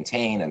to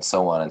maintain and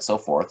so on and so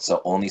forth.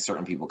 So only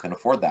certain people can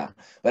afford that.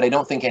 But I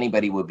don't think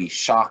anybody would be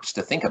shocked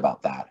to think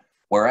about that.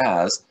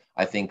 Whereas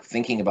I think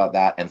thinking about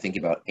that and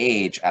thinking about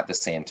age at the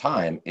same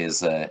time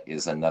is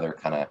another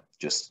kind of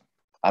just,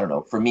 I don't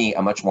know, for me,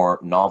 a much more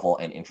novel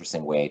and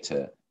interesting way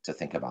to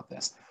think about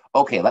this.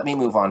 Okay, let me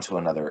move on to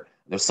another.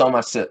 There's so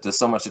much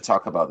to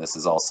talk about. This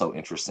is all so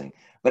interesting.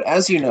 But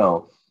as you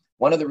know,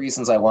 one of the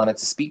reasons I wanted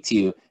to speak to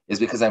you is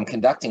because I'm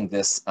conducting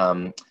this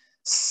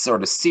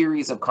sort of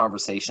series of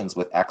conversations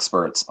with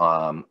experts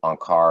on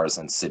cars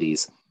and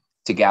cities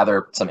to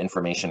gather some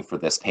information for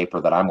this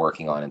paper that I'm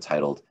working on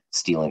entitled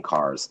Stealing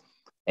Cars.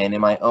 And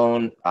in my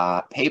own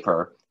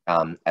paper,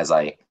 as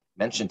I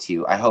mentioned to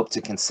you, I hope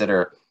to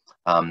consider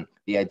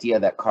the idea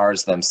that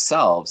cars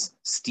themselves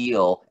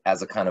steal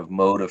as a kind of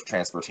mode of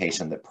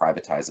transportation that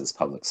privatizes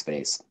public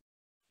space.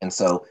 And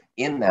so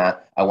in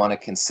that, I want to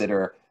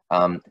consider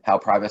how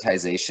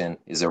privatization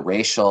is a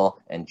racial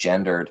and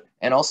gendered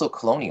and also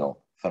colonial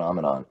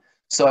phenomenon.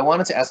 So I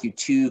wanted to ask you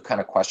two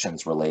kind of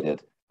questions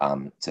related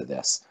to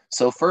this.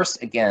 So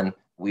first, again,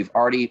 we've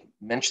already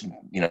mentioned,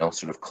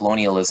 sort of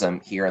colonialism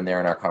here and there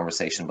in our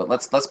conversation, but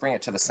let's bring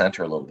it to the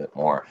center a little bit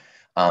more.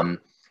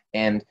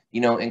 And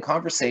in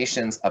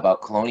conversations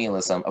about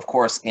colonialism, of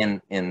course,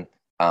 in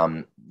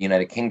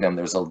United Kingdom,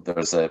 there's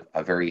a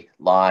very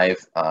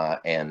live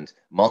and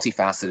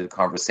multifaceted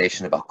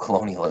conversation about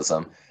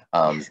colonialism.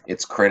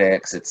 Its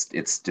critics,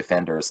 its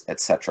defenders,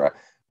 etc.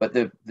 But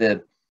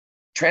the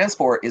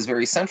transport is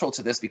very central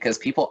to this because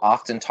people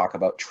often talk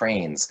about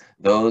trains.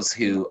 Those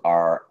who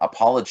are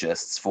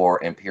apologists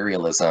for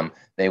imperialism,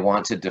 they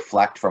want to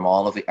deflect from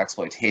all of the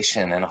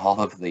exploitation and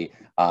all of the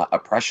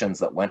oppressions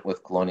that went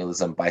with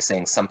colonialism by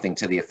saying something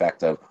to the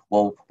effect of,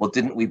 well,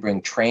 didn't we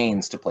bring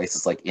trains to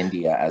places like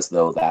India, as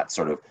though that's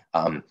sort of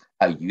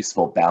a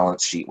useful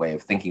balance sheet way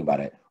of thinking about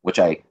it, which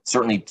I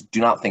certainly do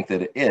not think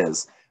that it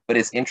is. But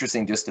it's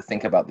interesting just to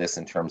think about this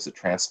in terms of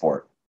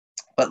transport.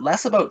 But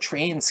less about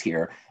trains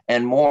here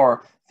and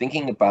more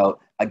thinking about,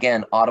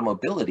 again,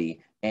 automobility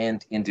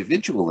and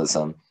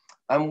individualism.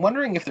 I'm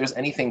wondering if there's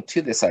anything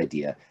to this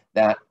idea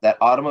that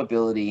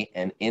automobility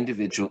and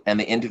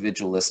the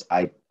individualist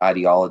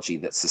ideology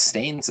that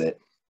sustains it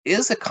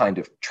is a kind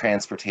of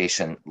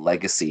transportation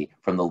legacy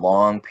from the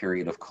long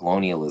period of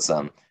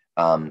colonialism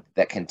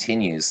that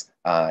continues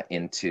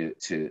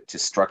to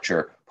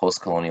structure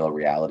post-colonial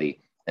reality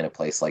in a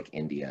place like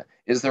India.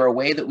 Is there a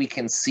way that we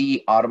can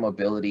see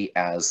automobility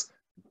as,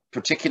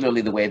 particularly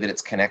the way that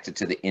it's connected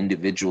to the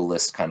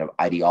individualist kind of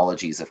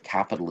ideologies of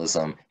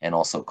capitalism and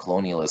also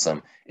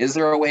colonialism, is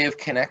there a way of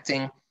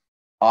connecting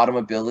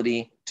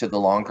automobility to the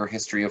longer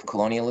history of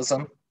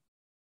colonialism?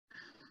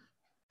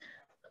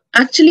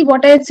 Actually,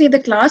 what I'd say,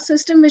 the class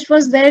system which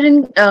was there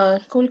in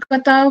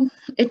Kolkata,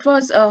 it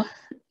was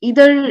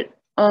either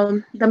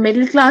the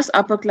middle class,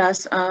 upper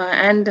class,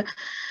 and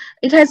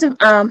it has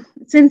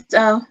since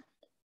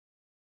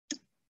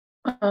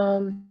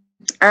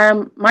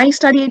my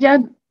study area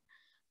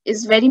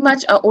is very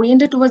much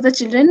oriented towards the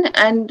children,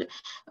 and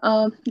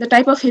the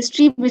type of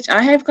history which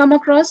I have come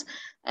across,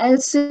 I'll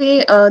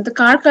say the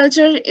car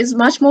culture is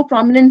much more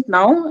prominent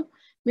now,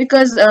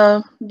 because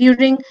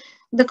during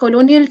the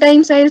colonial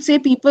times, I'll say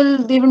people,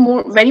 they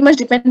were very much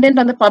dependent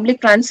on the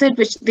public transit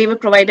which they were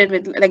provided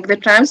with, like the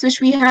trams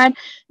which we had,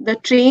 the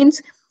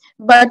trains.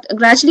 But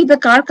gradually the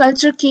car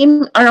culture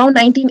came around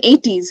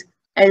 1980s,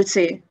 I'll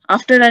say,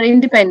 after our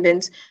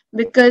independence,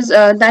 because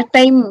that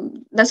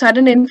time the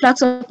sudden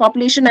influx of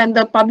population and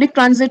the public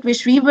transit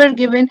which we were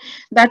given,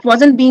 that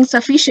wasn't being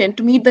sufficient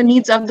to meet the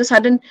needs of the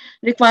sudden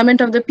requirement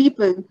of the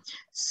people.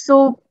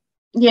 So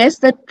yes,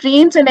 the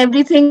trains and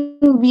everything,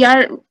 we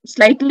are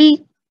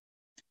slightly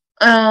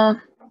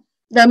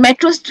the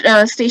metro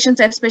stations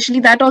especially,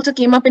 that also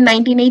came up in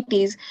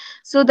 1980s.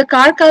 So the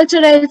car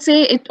culture, I would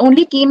say, it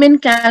only came in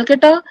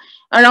Calcutta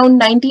around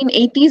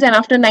 1980s and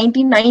after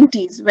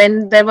 1990s,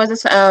 when there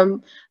was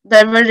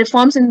there were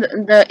reforms in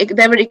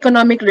there were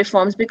economic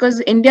reforms,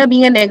 because India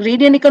being an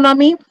agrarian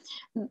economy,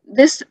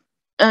 this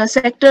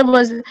sector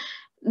was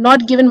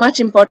not given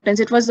much importance.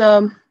 It was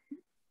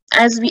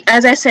as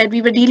I said,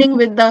 we were dealing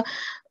with the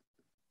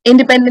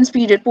independence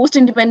period,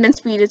 post-independence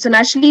period. So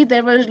naturally,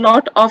 there was a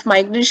lot of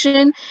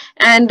migration,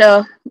 and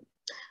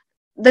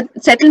the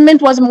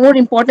settlement was a more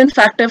important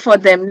factor for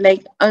them,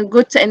 like a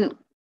good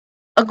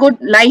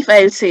life,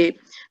 I'll say,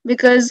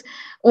 because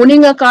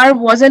owning a car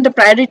wasn't a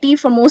priority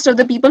for most of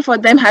the people. For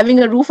them,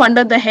 having a roof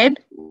under the head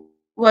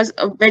was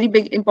a very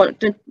big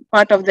important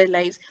part of their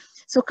lives.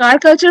 So car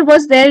culture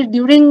was there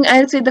during,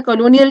 I'll say, the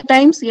colonial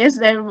times. Yes,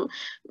 there,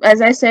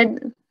 as I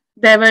said,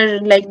 there were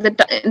like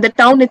the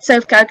town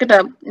itself,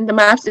 Calcutta, in the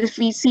maps, if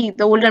we see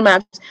the older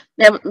maps,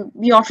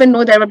 we often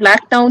know there were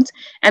black towns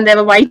and there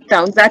were white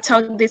towns. That's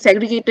how they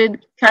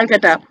segregated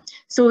Calcutta.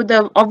 So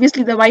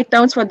obviously the white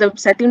towns for the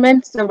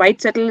settlements, the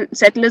white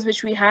settlers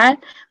which we had,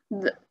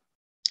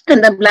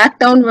 and the black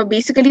town were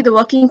basically the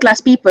working class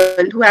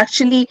people who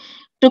actually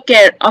took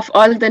care of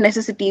all the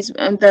necessities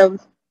and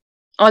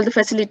all the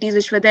facilities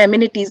which were the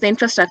amenities, the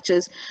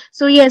infrastructures.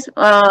 So yes,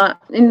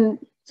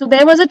 so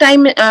there was a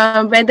time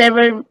where there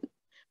were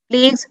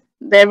plagues.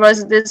 There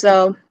was this,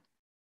 I'll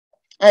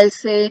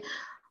say,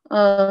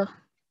 there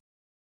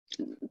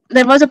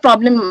was a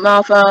problem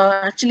of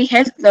actually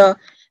health.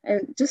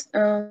 Just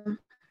there.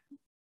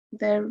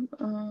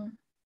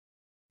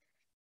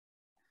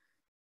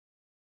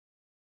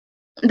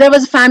 There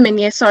was famine.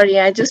 Yes, sorry,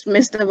 I just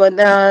missed the word.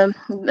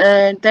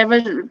 There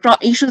were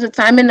issues with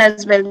famine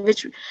as well,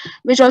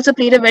 which also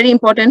played a very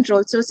important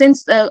role. So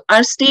since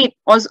our state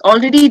was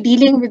already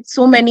dealing with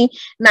so many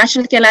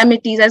natural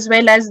calamities as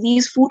well as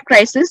these food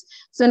crises,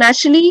 so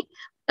naturally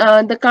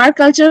the car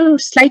culture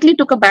slightly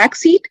took a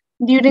backseat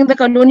during the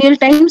colonial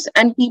times,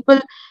 and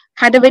people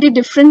had a very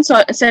different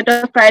set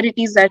of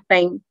priorities that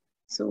time.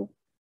 So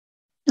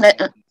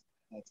that's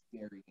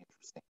very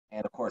interesting,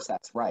 and of course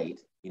that's right.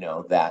 You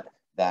know that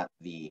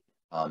the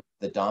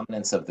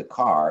dominance of the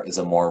car is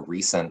a more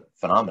recent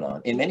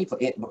phenomenon in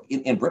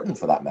in Britain,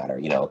 for that matter.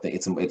 You know,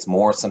 it's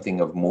more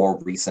something of more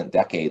recent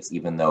decades,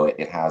 even though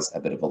it has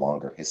a bit of a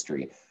longer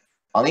history.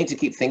 I'll need to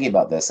keep thinking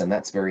about this, and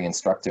that's very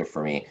instructive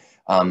for me,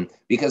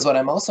 because what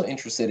I'm also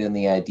interested in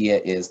the idea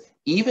is,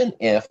 even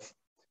if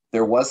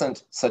there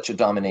wasn't such a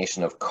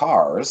domination of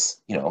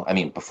cars, you know, I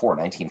mean, before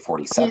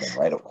 1947, yes,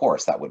 right? Of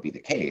course, that would be the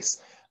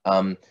case.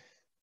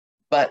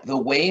 But the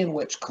way in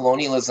which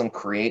colonialism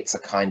creates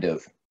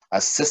a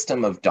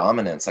system of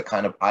dominance, a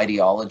kind of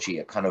ideology,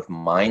 a kind of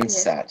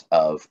mindset, yes,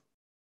 of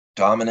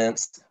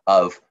dominance,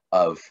 of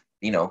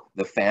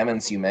the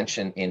famines you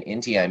mentioned in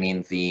India. I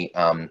mean,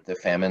 the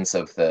famines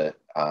of the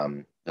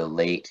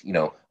late,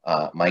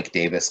 Mike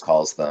Davis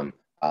calls them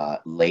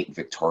late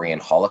Victorian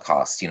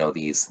Holocaust.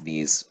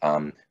 These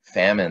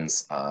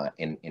famines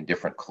in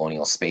different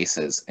colonial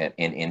spaces, and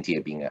in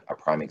India being a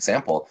prime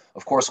example.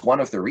 Of course, one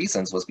of the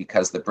reasons was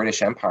because the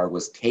British Empire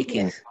was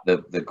taking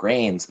the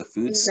grains, the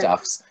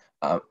foodstuffs,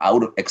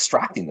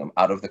 extracting them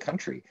out of the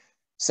country.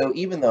 So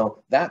even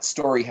though that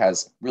story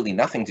has really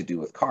nothing to do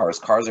with cars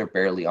are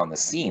barely on the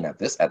scene at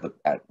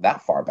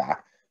that far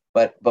back.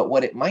 But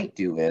what it might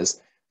do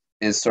is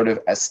sort of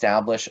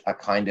establish a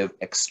kind of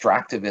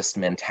extractivist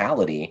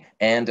mentality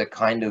and a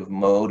kind of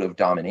mode of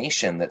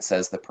domination that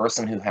says the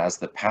person who has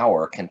the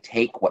power can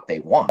take what they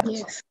want.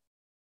 Yes.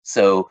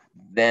 So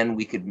then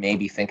we could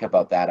maybe think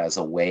about that as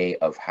a way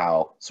of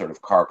how sort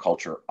of car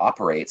culture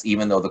operates,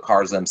 even though the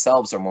cars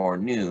themselves are more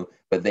new,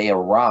 but they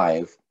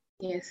arrive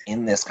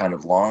in this kind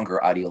of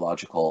longer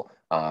ideological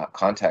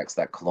context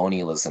that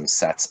colonialism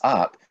sets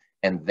up,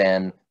 and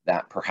then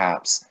that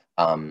perhaps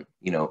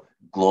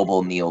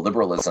global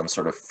neoliberalism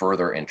sort of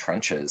further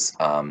entrenches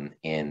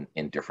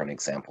in different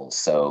examples.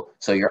 So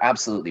you're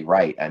absolutely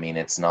right. I mean,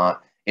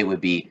 it would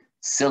be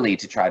silly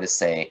to try to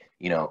say,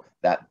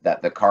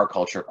 that the car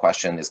culture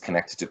question is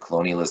connected to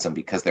colonialism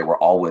because there were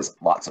always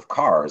lots of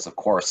cars. Of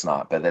course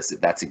not, but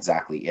that's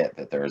exactly it,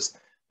 that there's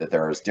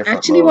different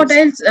Actually,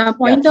 modes. what I'll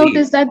point out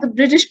is that the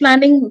British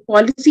planning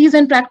policies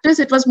and practice,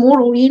 it was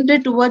more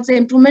oriented towards the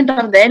improvement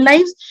of their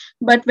lives.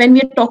 But when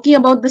we're talking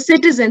about the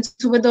citizens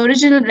who were the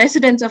original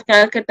residents of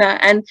Calcutta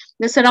and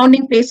the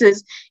surrounding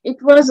places,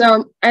 it was,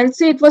 I'll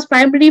say it was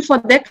primarily for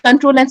their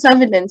control and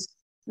surveillance.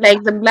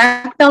 Like the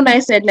Black Town, I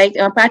said, like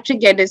Patrick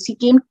Geddes, he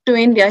came to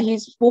India, he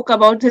spoke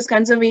about his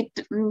conservative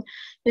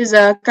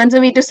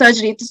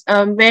surgery,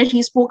 where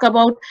he spoke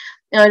about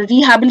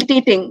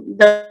rehabilitating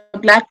the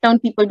Black Town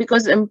people,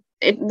 because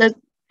the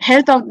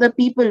health of the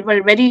people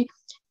were very,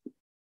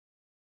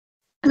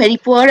 very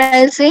poor,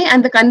 I'll say,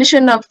 and the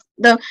condition of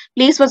the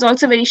place was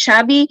also very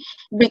shabby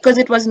because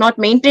it was not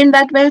maintained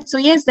that well. So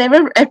yes, there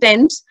were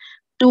attempts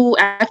to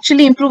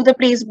actually improve the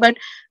place, but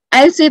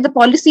I'll say the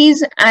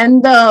policies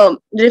and the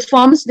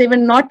reforms, they were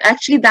not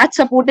actually that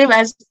supportive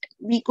as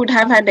we could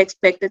have had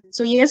expected.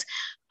 So yes,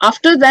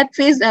 after that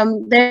phase,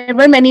 there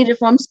were many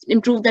reforms to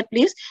improve that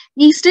place.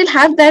 We still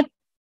have that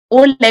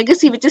old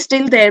legacy which is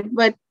still there,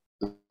 but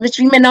which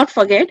we may not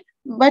forget.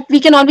 But we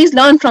can always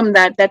learn from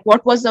that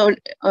what was the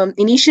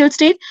initial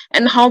state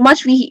and how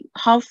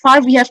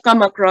far we have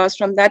come across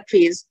from that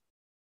phase.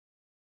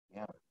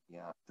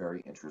 Yeah,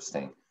 very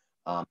interesting.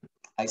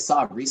 I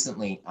saw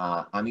recently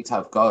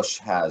Amitav Ghosh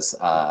has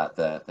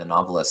the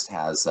novelist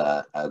has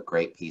a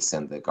great piece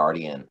in The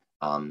Guardian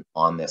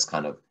on this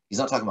kind of, he's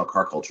not talking about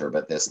car culture,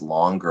 but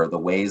the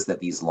ways that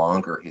these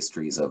longer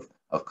histories of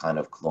kind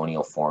of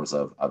colonial forms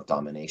of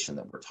domination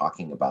that we're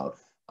talking about,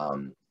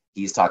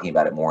 he's talking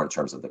about it more in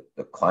terms of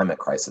the climate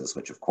crisis,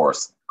 which of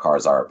course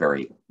cars are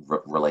very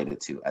related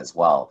to as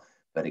well.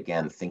 But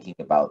again, thinking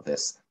about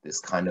this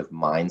kind of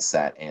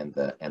mindset and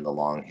the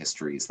long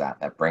histories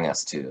that bring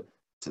us to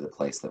the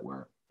place that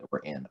we're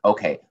in.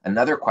 Okay,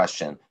 another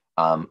question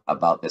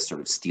about this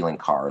sort of stealing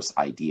cars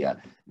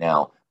idea.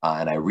 Now,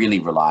 and I'm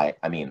relying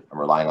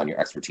on your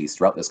expertise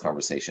throughout this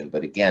conversation,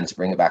 but again, to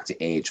bring it back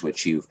to age,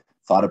 which you've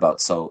thought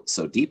about so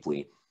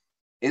deeply,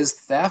 is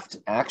theft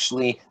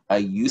actually a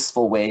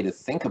useful way to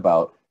think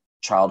about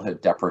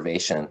childhood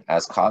deprivation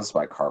as caused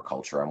by car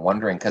culture? I'm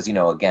wondering, because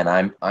again,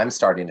 I'm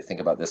starting to think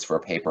about this for a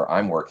paper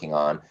I'm working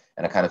on,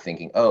 and I'm kind of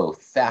thinking, oh,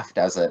 theft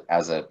as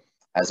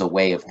a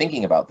way of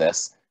thinking about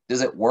this.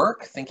 Does it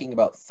work, thinking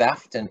about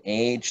theft and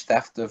age,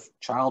 theft of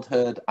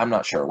childhood? I'm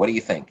not sure. What do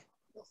you think?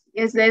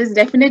 Yes, there is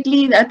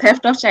definitely a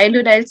theft of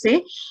childhood, I'll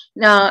say.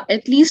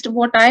 At least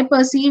what I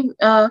perceive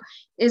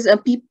is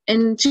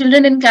in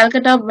children in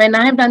Calcutta, when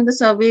I have done the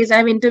surveys,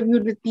 I've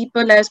interviewed with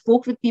people, I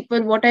spoke with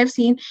people, what I've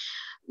seen,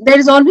 there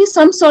is always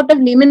some sort of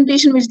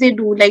lamentation which they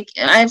do. Like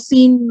I've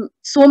seen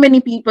so many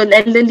people,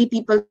 elderly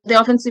people, they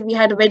often say we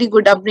had a very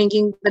good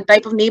upbringing, the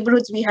type of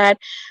neighborhoods we had,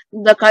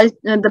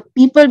 the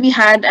people we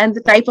had, and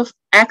the type of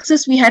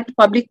access we had to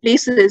public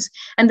places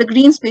and the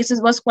green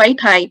spaces was quite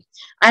high.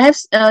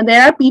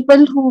 There are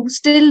people who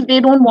still,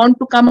 they don't want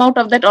to come out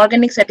of that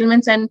organic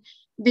settlements, and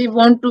they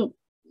want to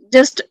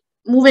just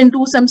move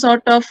into some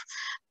sort of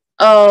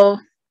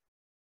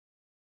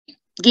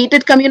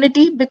gated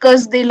community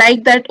because they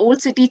like that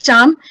old city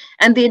charm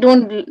and they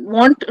don't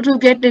want to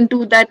get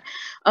into that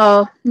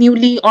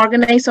newly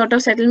organized sort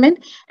of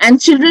settlement.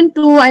 And children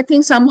too, I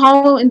think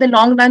somehow in the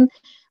long run,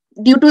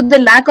 due to the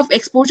lack of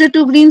exposure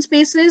to green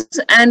spaces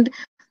and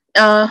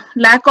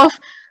lack of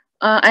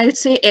I'd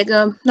say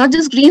not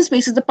just green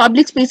spaces, the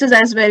public spaces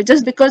as well,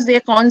 just because they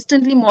are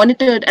constantly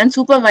monitored and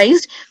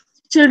supervised,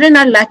 children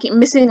are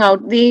missing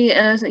out.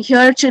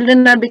 Here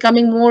children are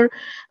becoming more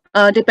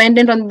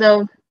dependent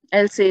on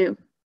I'll say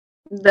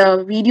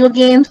the video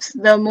games,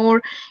 the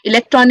more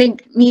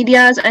electronic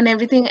medias and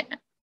everything.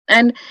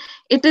 And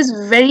it is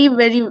very,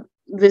 very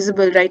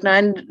visible right now.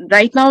 And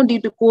right now, due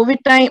to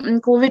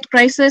COVID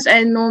crisis,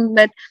 I know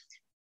that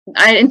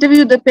I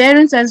interviewed the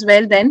parents as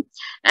well then,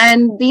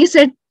 and they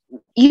said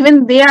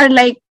even they are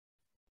like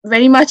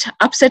very much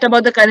upset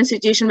about the current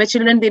situation where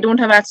children, they don't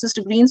have access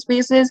to green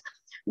spaces.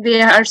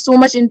 They are so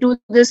much into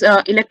this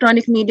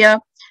electronic media,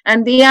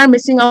 and they are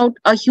missing out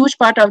a huge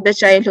part of their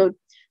childhood.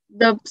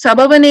 The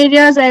suburban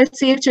areas, I'll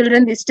say,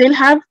 children, they still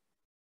have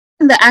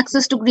the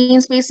access to green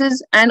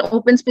spaces and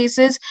open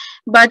spaces,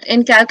 but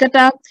in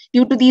Calcutta,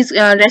 due to these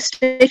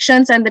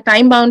restrictions and the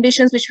time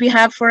foundations which we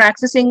have for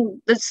accessing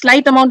the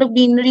slight amount of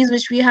greeneries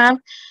which we have,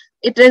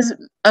 it is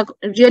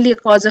really a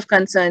cause of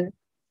concern.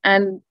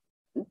 And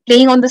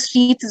playing on the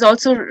streets is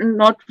also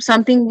not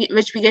something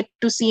which we get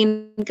to see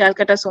in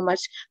Calcutta so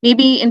much.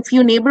 Maybe in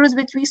few neighborhoods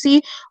which we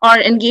see, or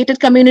in gated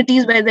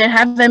communities where they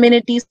have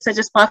amenities such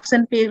as parks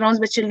and playgrounds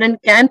where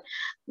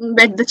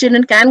the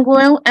children can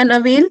go and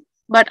avail.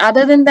 But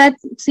other than that,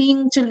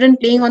 seeing children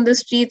playing on the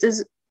streets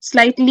is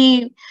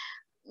slightly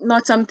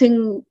not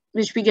something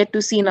which we get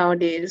to see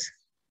nowadays.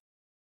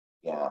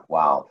 Yeah,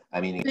 wow.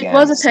 I mean, again, it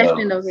was a theft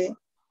in a way.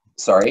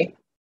 Sorry?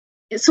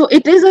 So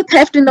it is a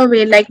theft in a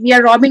way, like we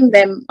are robbing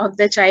them of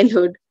their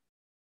childhood.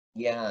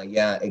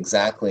 Yeah,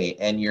 exactly.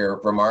 And your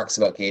remarks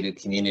about gated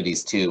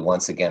communities too,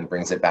 once again,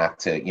 brings it back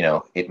to,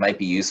 it might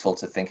be useful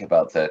to think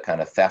about the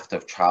kind of theft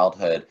of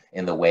childhood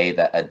in the way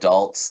that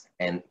adults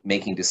and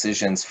making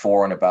decisions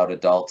for and about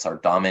adults are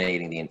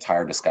dominating the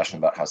entire discussion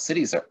about how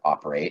cities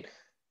operate.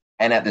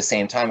 And at the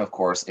same time, of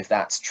course, if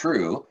that's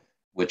true,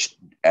 which,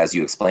 as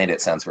you explained,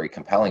 it sounds very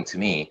compelling to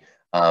me.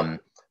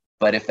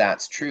 But if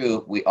that's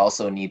true, we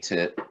also need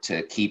to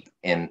keep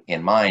in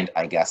mind,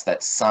 I guess,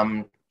 that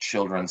some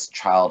children's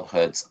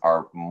childhoods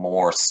are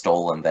more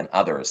stolen than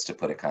others, to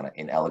put it kind of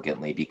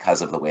inelegantly,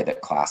 because of the way that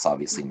class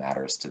obviously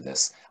matters to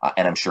this,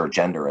 and I'm sure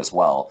gender as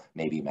well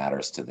maybe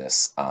matters to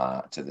this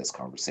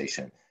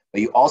conversation.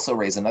 But you also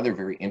raise another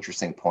very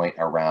interesting point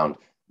around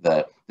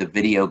the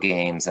video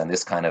games and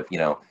this kind of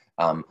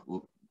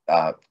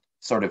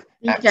sort of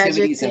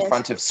activities in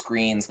front of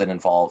screens that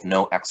involve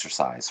no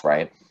exercise,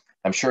 right?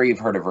 I'm sure you've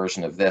heard a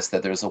version of this,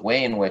 that there's a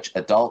way in which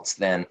adults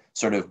then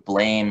sort of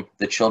blame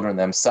the children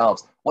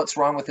themselves. What's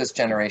wrong with this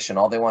generation?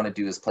 All they want to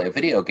do is play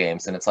video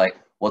games. And it's like,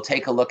 well,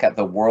 take a look at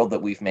the world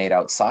that we've made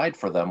outside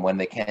for them when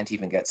they can't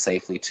even get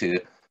safely to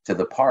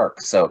the park.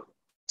 So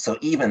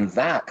even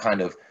that kind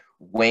of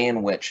way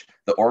in which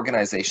the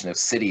organization of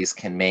cities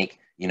can make,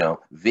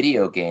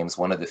 video games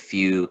one of the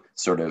few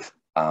sort of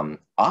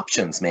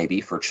options maybe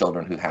for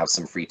children who have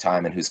some free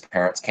time and whose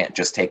parents can't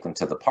just take them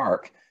to the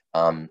park,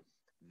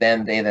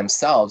 then they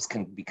themselves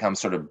can become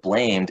sort of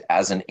blamed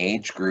as an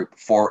age group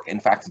for, in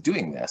fact,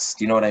 doing this.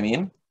 Do you know what I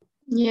mean?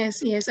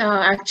 Yes.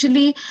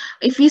 Actually,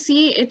 if we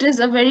see, it is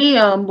a very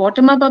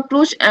bottom-up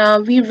approach.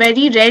 We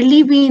very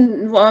rarely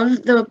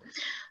involve the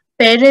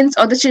parents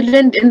or the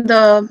children in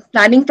the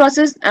planning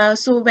process.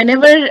 So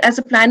whenever, as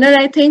a planner,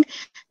 I think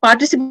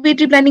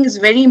participatory planning is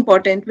very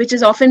important, which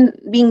is often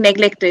being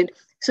neglected.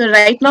 So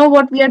right now,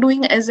 what we are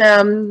doing is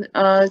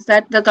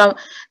that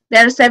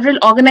there are several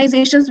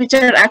organizations which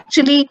are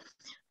actually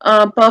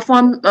are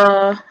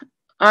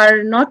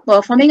not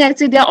performing. I'd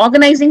say they are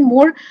organizing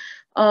more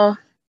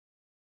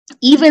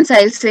events,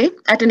 I'll say,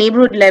 at a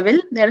neighborhood level.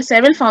 There are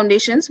several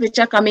foundations which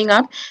are coming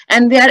up,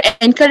 and they are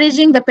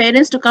encouraging the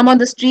parents to come on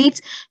the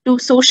streets to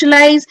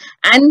socialize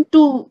and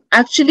to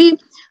actually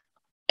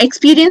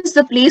experience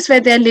the place where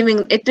they're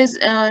living. It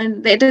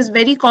is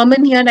very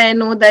common here. I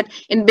know that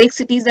in big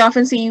cities, they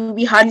often say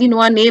we hardly know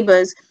our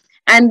neighbors.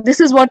 And this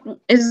is what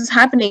is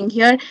happening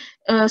here.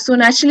 So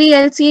naturally,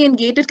 I'll see in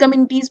gated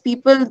communities,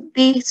 people,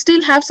 they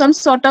still have some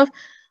sort of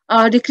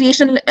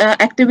recreational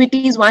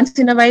activities once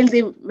in a while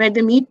where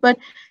they meet. But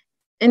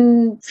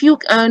in few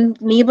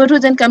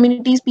neighborhoods and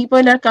communities,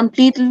 people are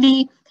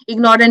completely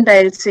ignorant,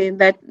 I'll say,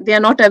 that they are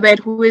not aware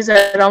who is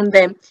around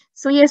them.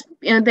 So yes,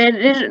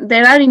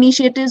 there are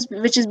initiatives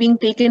which is being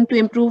taken to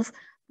improve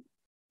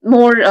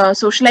more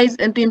socialize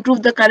and to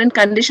improve the current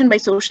condition by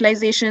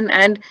socialization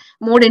and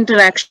more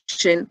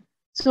interaction.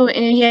 So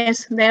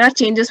yes, there are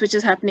changes which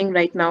is happening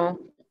right now.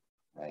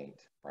 Right.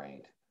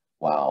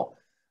 Wow.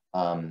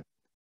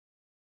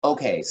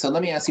 Okay, so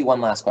let me ask you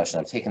one last question.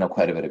 I've taken up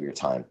quite a bit of your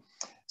time.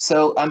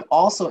 So I'm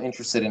also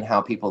interested in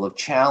how people have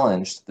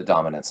challenged the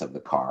dominance of the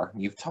car.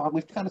 We've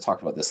kind of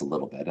talked about this a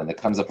little bit, and it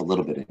comes up a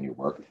little bit in your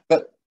work.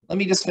 But let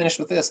me just finish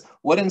with this.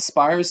 What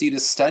inspires you to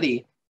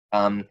study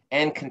and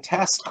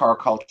contest car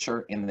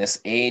culture in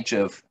this age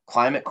of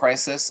climate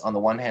crisis on the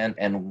one hand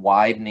and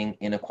widening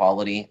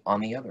inequality on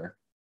the other?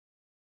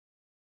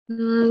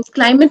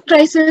 Climate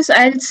crisis,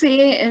 I'll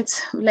say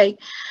it's like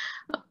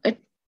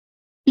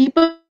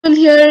people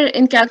here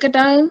in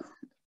Calcutta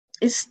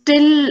is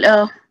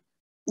still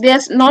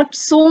there's not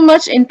so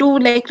much into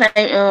like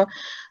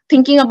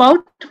thinking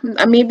about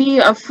maybe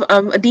a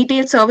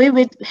detailed survey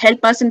would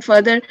help us in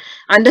further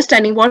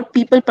understanding what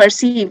people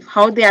perceive,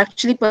 how they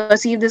actually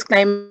perceive this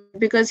climate.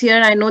 Because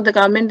here I know the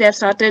government, they have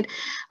started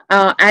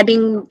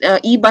adding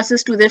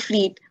e-buses to their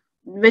fleet,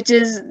 which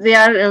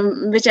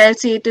I'll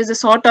say it is a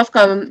sort of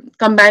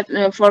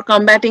for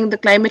combating the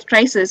climate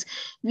crisis.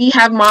 We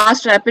have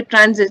mass rapid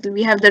transit,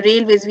 we have the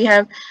railways, we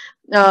have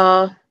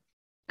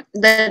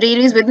the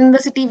railways within the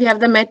city, we have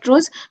the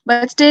metros,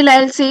 but still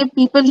I'll say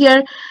people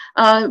here,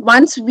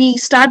 once we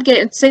start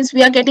since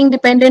we are getting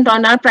dependent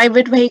on our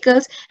private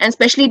vehicles, and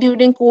especially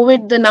during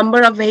COVID, the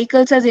number of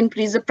vehicles has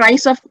increased, the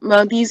price of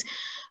these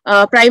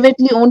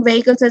privately owned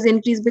vehicles has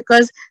increased,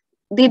 because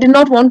they did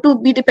not want to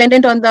be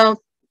dependent on the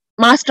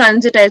mass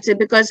transit, I'd say,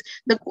 because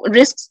the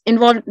risks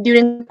involved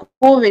during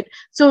COVID.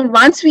 So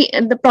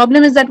and the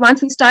problem is that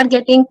once we start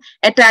getting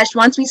attached,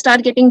 once we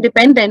start getting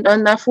dependent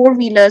on our four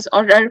wheelers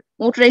or our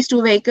motorized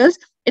two vehicles,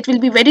 it will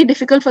be very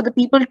difficult for the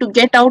people to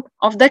get out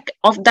of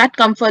that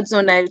comfort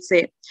zone, I'll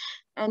say.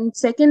 And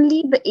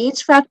secondly, the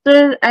age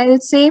factor, uh, I'll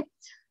say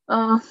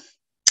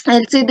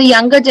the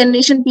younger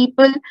generation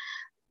people,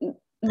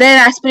 their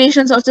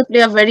aspirations also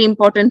play a very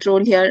important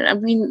role here. I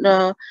mean,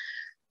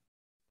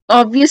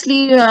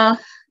 obviously,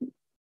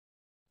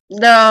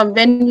 the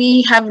when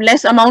we have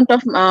less amount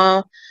of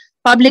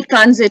public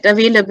transit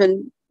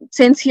available,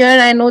 since here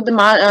I know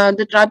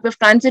the type of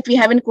transit we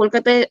have in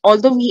Kolkata,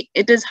 although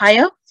it is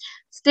higher,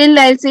 still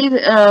I'll say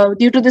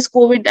due to this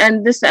COVID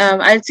and this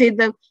I'll say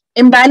the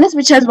imbalance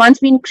which has once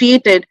been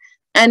created,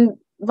 and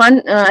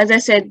one as I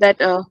said that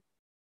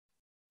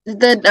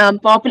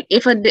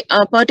if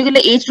a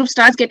particular age group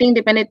starts getting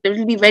dependent, it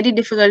will be very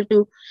difficult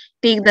to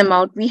take them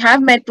out. We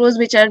have metros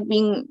which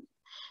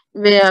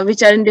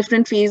are in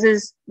different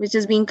phases, which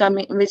is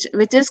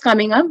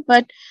coming up,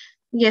 but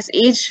yes,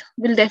 age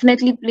will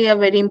definitely play a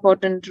very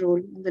important role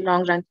in the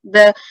long run.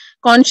 The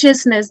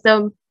consciousness,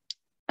 I'll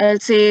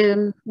say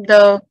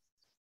the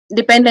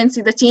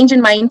dependency, the change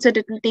in mindset,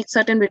 it will take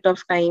certain bit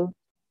of time.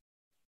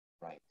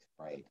 Right,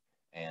 right.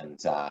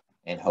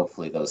 And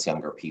hopefully those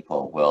younger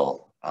people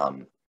will,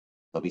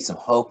 there'll be some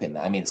hope in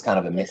that. I mean, it's kind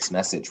of a mixed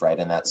message, right?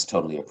 And that's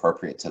totally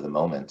appropriate to the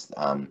moment,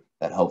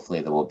 that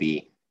hopefully there will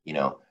be,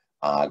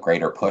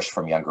 greater push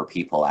from younger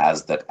people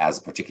as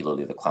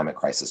particularly the climate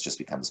crisis just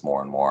becomes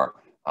more and more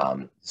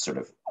sort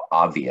of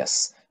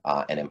obvious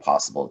and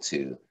impossible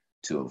to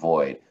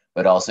avoid.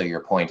 But also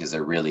your point is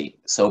a really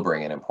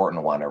sobering and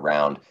important one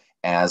around,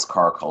 as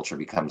car culture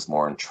becomes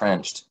more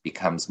entrenched,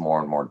 becomes more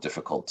and more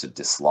difficult to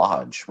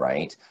dislodge,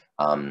 right?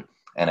 And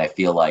I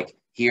feel like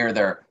here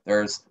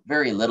there's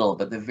very little,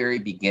 but the very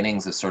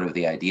beginnings of sort of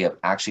the idea of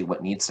actually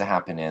what needs to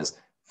happen is,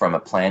 from a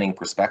planning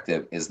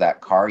perspective, is that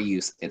car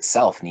use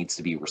itself needs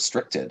to be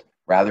restricted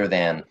rather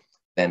than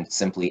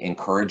simply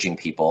encouraging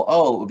people,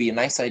 oh, it would be a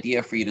nice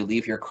idea for you to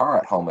leave your car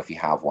at home if you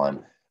have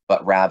one,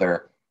 but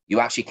rather you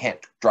actually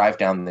can't drive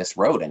down this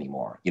road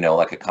anymore,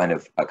 like a kind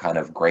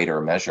of greater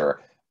measure.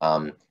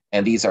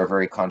 And these are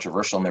very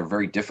controversial and they're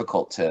very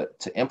difficult to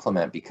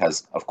implement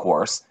because, of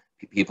course,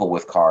 people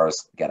with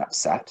cars get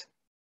upset,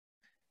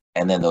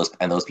 and then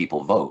those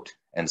people vote.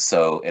 And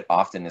so it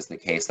often is the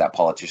case that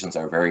politicians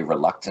are very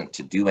reluctant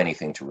to do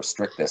anything to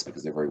restrict this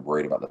because they're very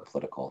worried about the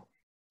political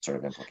sort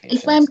of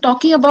implications. If I'm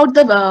talking about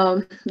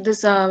the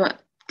this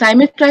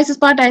climate crisis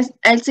part,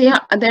 I'll say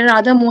there are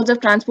other modes of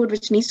transport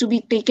which needs to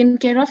be taken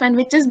care of and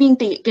which is being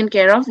taken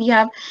care of. We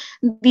have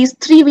these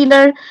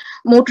three-wheeler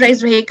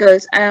motorized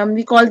vehicles.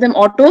 We call them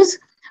autos.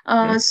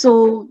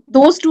 So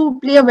those two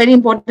play a very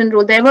important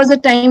role. There was a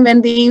time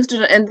when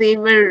they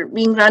were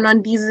being run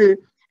on diesel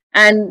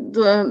and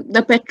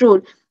the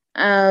petrol,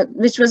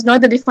 which was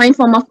not the defined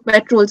form of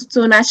petrol.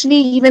 So naturally,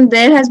 even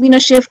there has been a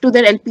shift to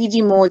their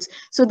LPG modes.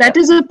 So that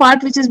is a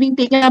part which is being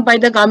taken up by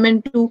the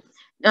government to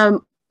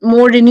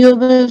more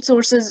renewable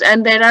sources.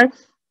 And there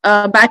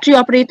are battery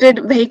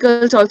operated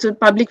vehicles, also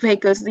public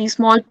vehicles, these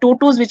small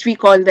totos, which we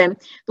call them.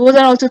 Those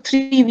are also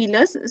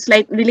three-wheelers,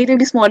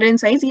 relatively smaller in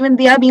size. Even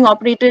they are being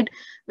operated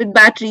with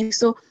batteries.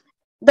 So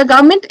the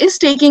government is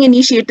taking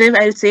initiative,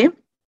 I'll say,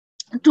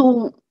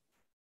 to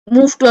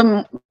move to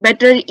a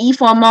better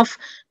form of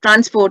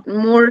transport,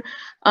 more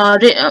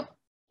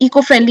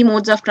eco-friendly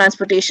modes of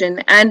transportation.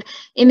 And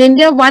in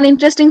India, one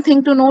interesting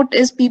thing to note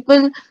is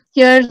people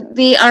here,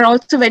 they are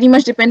also very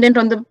much dependent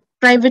on the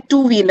private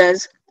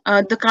two-wheelers.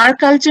 The car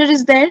culture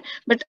is there,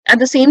 but at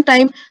the same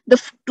time,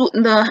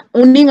 the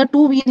owning a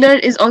two-wheeler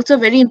is also a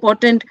very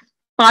important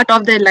part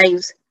of their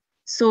lives.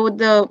 So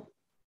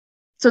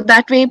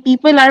that way,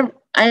 people are,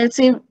 I'll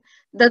say,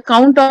 the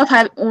count of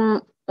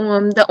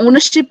the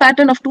ownership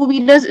pattern of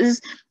two-wheelers is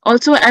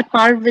also at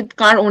par with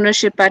car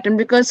ownership pattern,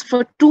 because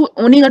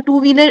owning a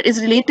two-wheeler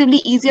is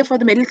relatively easier for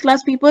the middle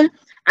class people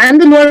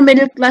and the lower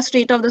middle class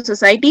strata of the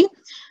society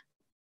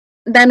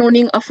than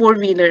owning a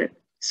four-wheeler.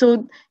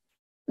 So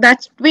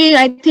that way,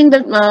 I think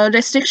the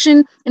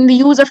restriction in the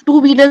use of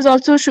two-wheelers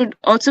should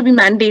also be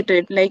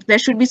mandated. Like there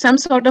should be some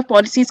sort of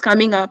policies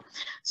coming up,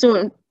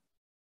 so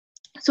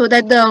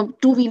that the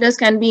two-wheelers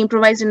can be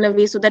improvised in a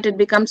way so that it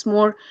becomes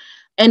more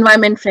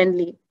environment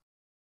friendly.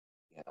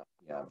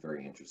 Yeah,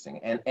 very interesting.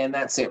 And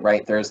that's it,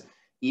 right?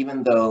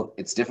 Even though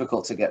it's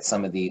difficult to get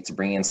to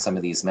bring in some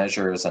of these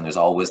measures, and there's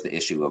always the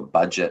issue of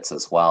budgets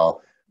as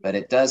well, but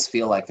it does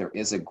feel like there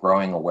is a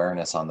growing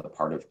awareness on the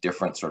part of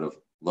different sort of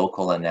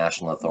local and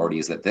national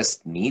authorities that this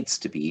needs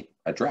to be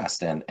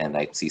addressed. And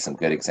I see some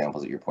good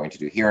examples that you're pointing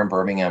to. Here in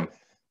Birmingham,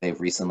 they've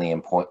recently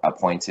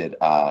appointed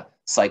a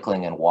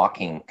cycling and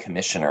walking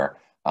commissioner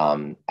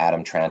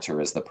Adam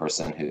Tranter is the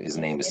person who his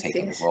name is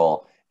taking yes. the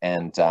role.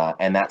 And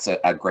that's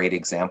a great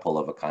example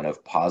of a kind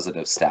of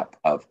positive step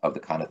of the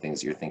kind of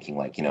things you're thinking,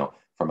 like, you know,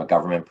 from a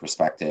government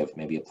perspective,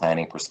 maybe a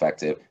planning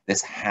perspective,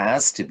 this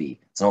has to be,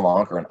 it's no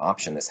longer an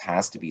option. This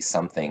has to be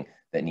something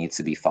that needs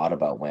to be thought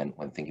about when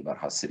thinking about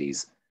how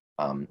cities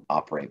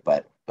operate,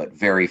 but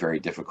very, very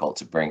difficult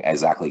to bring,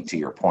 exactly to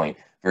your point,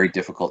 very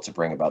difficult to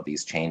bring about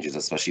these changes,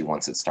 especially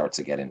once it starts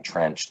to get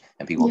entrenched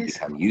and people Yes.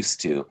 become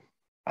used to,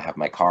 I have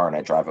my car and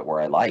I drive it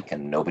where I like,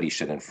 and nobody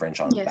should infringe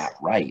on Yes. that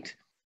right.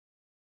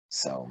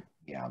 So,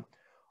 yeah.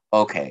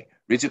 Okay,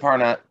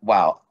 Rituparna,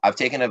 wow, I've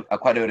taken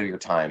quite a bit of your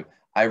time.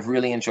 I've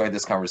really enjoyed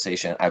this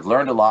conversation. I've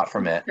learned a lot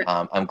from it.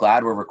 I'm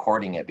glad we're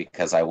recording it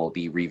because I will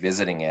be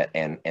revisiting it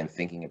and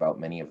thinking about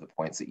many of the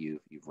points that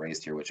you've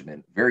raised here, which have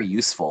been very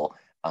useful.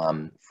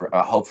 For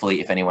hopefully,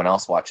 if anyone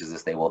else watches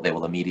this, they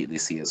will immediately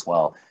see as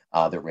well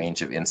the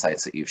range of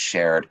insights that you've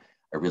shared.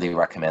 I really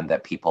recommend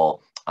that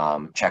people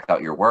check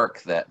out your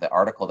work. The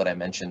article that I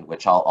mentioned,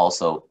 which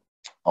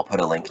I'll put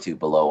a link to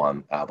below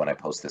on when I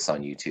post this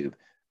on YouTube.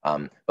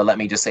 But let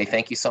me just say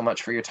thank you so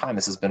much for your time.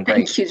 This has been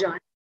great. Thank you, John.